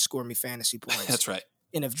opportunity to score me fantasy points. That's right.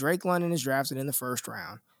 And if Drake London is drafted in the first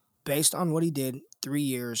round, based on what he did 3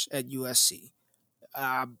 years at USC,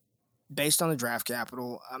 based on the draft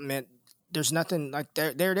capital, I mean, there's nothing like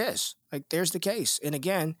there it is. Like, there's the case. And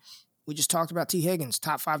again, we just talked about T. Higgins,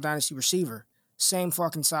 top 5 dynasty receiver, same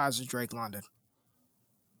fucking size as Drake London.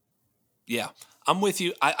 Yeah, I'm with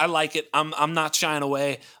you. I like it. I'm not shying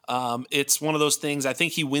away. It's one of those things. I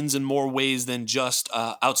think he wins in more ways than just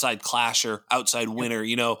outside clasher, outside winner.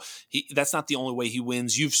 You know, that's not the only way he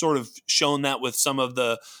wins. You've sort of shown that with some of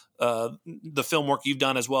the film work you've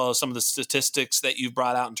done, as well as some of the statistics that you've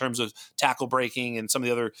brought out in terms of tackle breaking and some of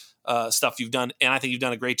the other stuff you've done. And I think you've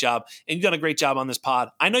done a great job. And you've done a great job on this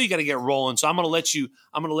pod. I know you got to get rolling, so I'm going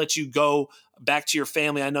to let you go back to your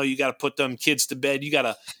family. I know you got to put them kids to bed. You got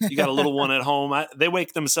a little one at home. They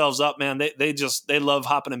wake themselves up, man. They love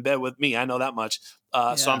hopping in bed with me. I know that much.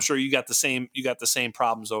 So I'm sure you got the same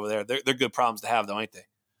problems over there. They're good problems to have, though, ain't they?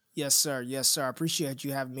 Yes, sir. Yes, sir. I appreciate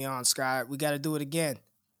you having me on, Scott. We got to do it again.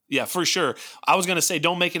 Yeah, for sure. I was going to say,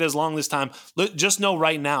 don't make it as long this time. Just know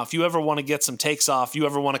right now, if you ever want to get some takes off, you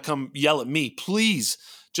ever want to come yell at me, please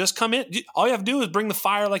just come in. All you have to do is bring the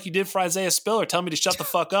fire like you did for Isaiah Spiller. Tell me to shut the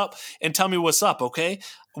fuck up and tell me what's up, okay?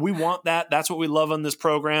 We want that. That's what we love on this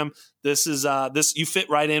program. This is you fit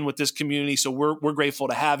right in with this community, so we're grateful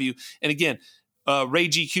to have you. And again, Ray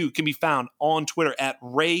GQ can be found on Twitter at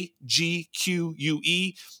Ray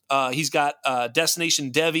GQUE. He's got Destination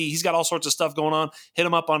Devi. He's got all sorts of stuff going on. Hit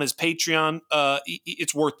him up on his Patreon.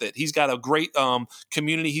 It's worth it. He's got a great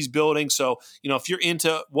community he's building. So, if you're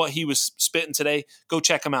into what he was spitting today, go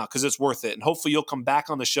check him out because it's worth it. And hopefully you'll come back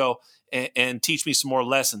on the show and teach me some more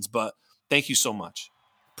lessons. But thank you so much.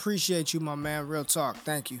 Appreciate you, my man. Real talk.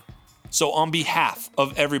 Thank you. So on behalf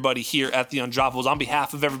of everybody here at the Undroppables, on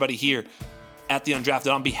behalf of everybody here at the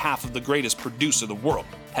Undrafted, on behalf of the greatest producer the world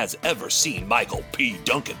has ever seen, Michael P.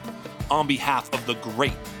 Duncan, on behalf of the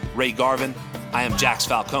great Ray Garvin, I am Jax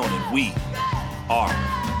Falcone, and we are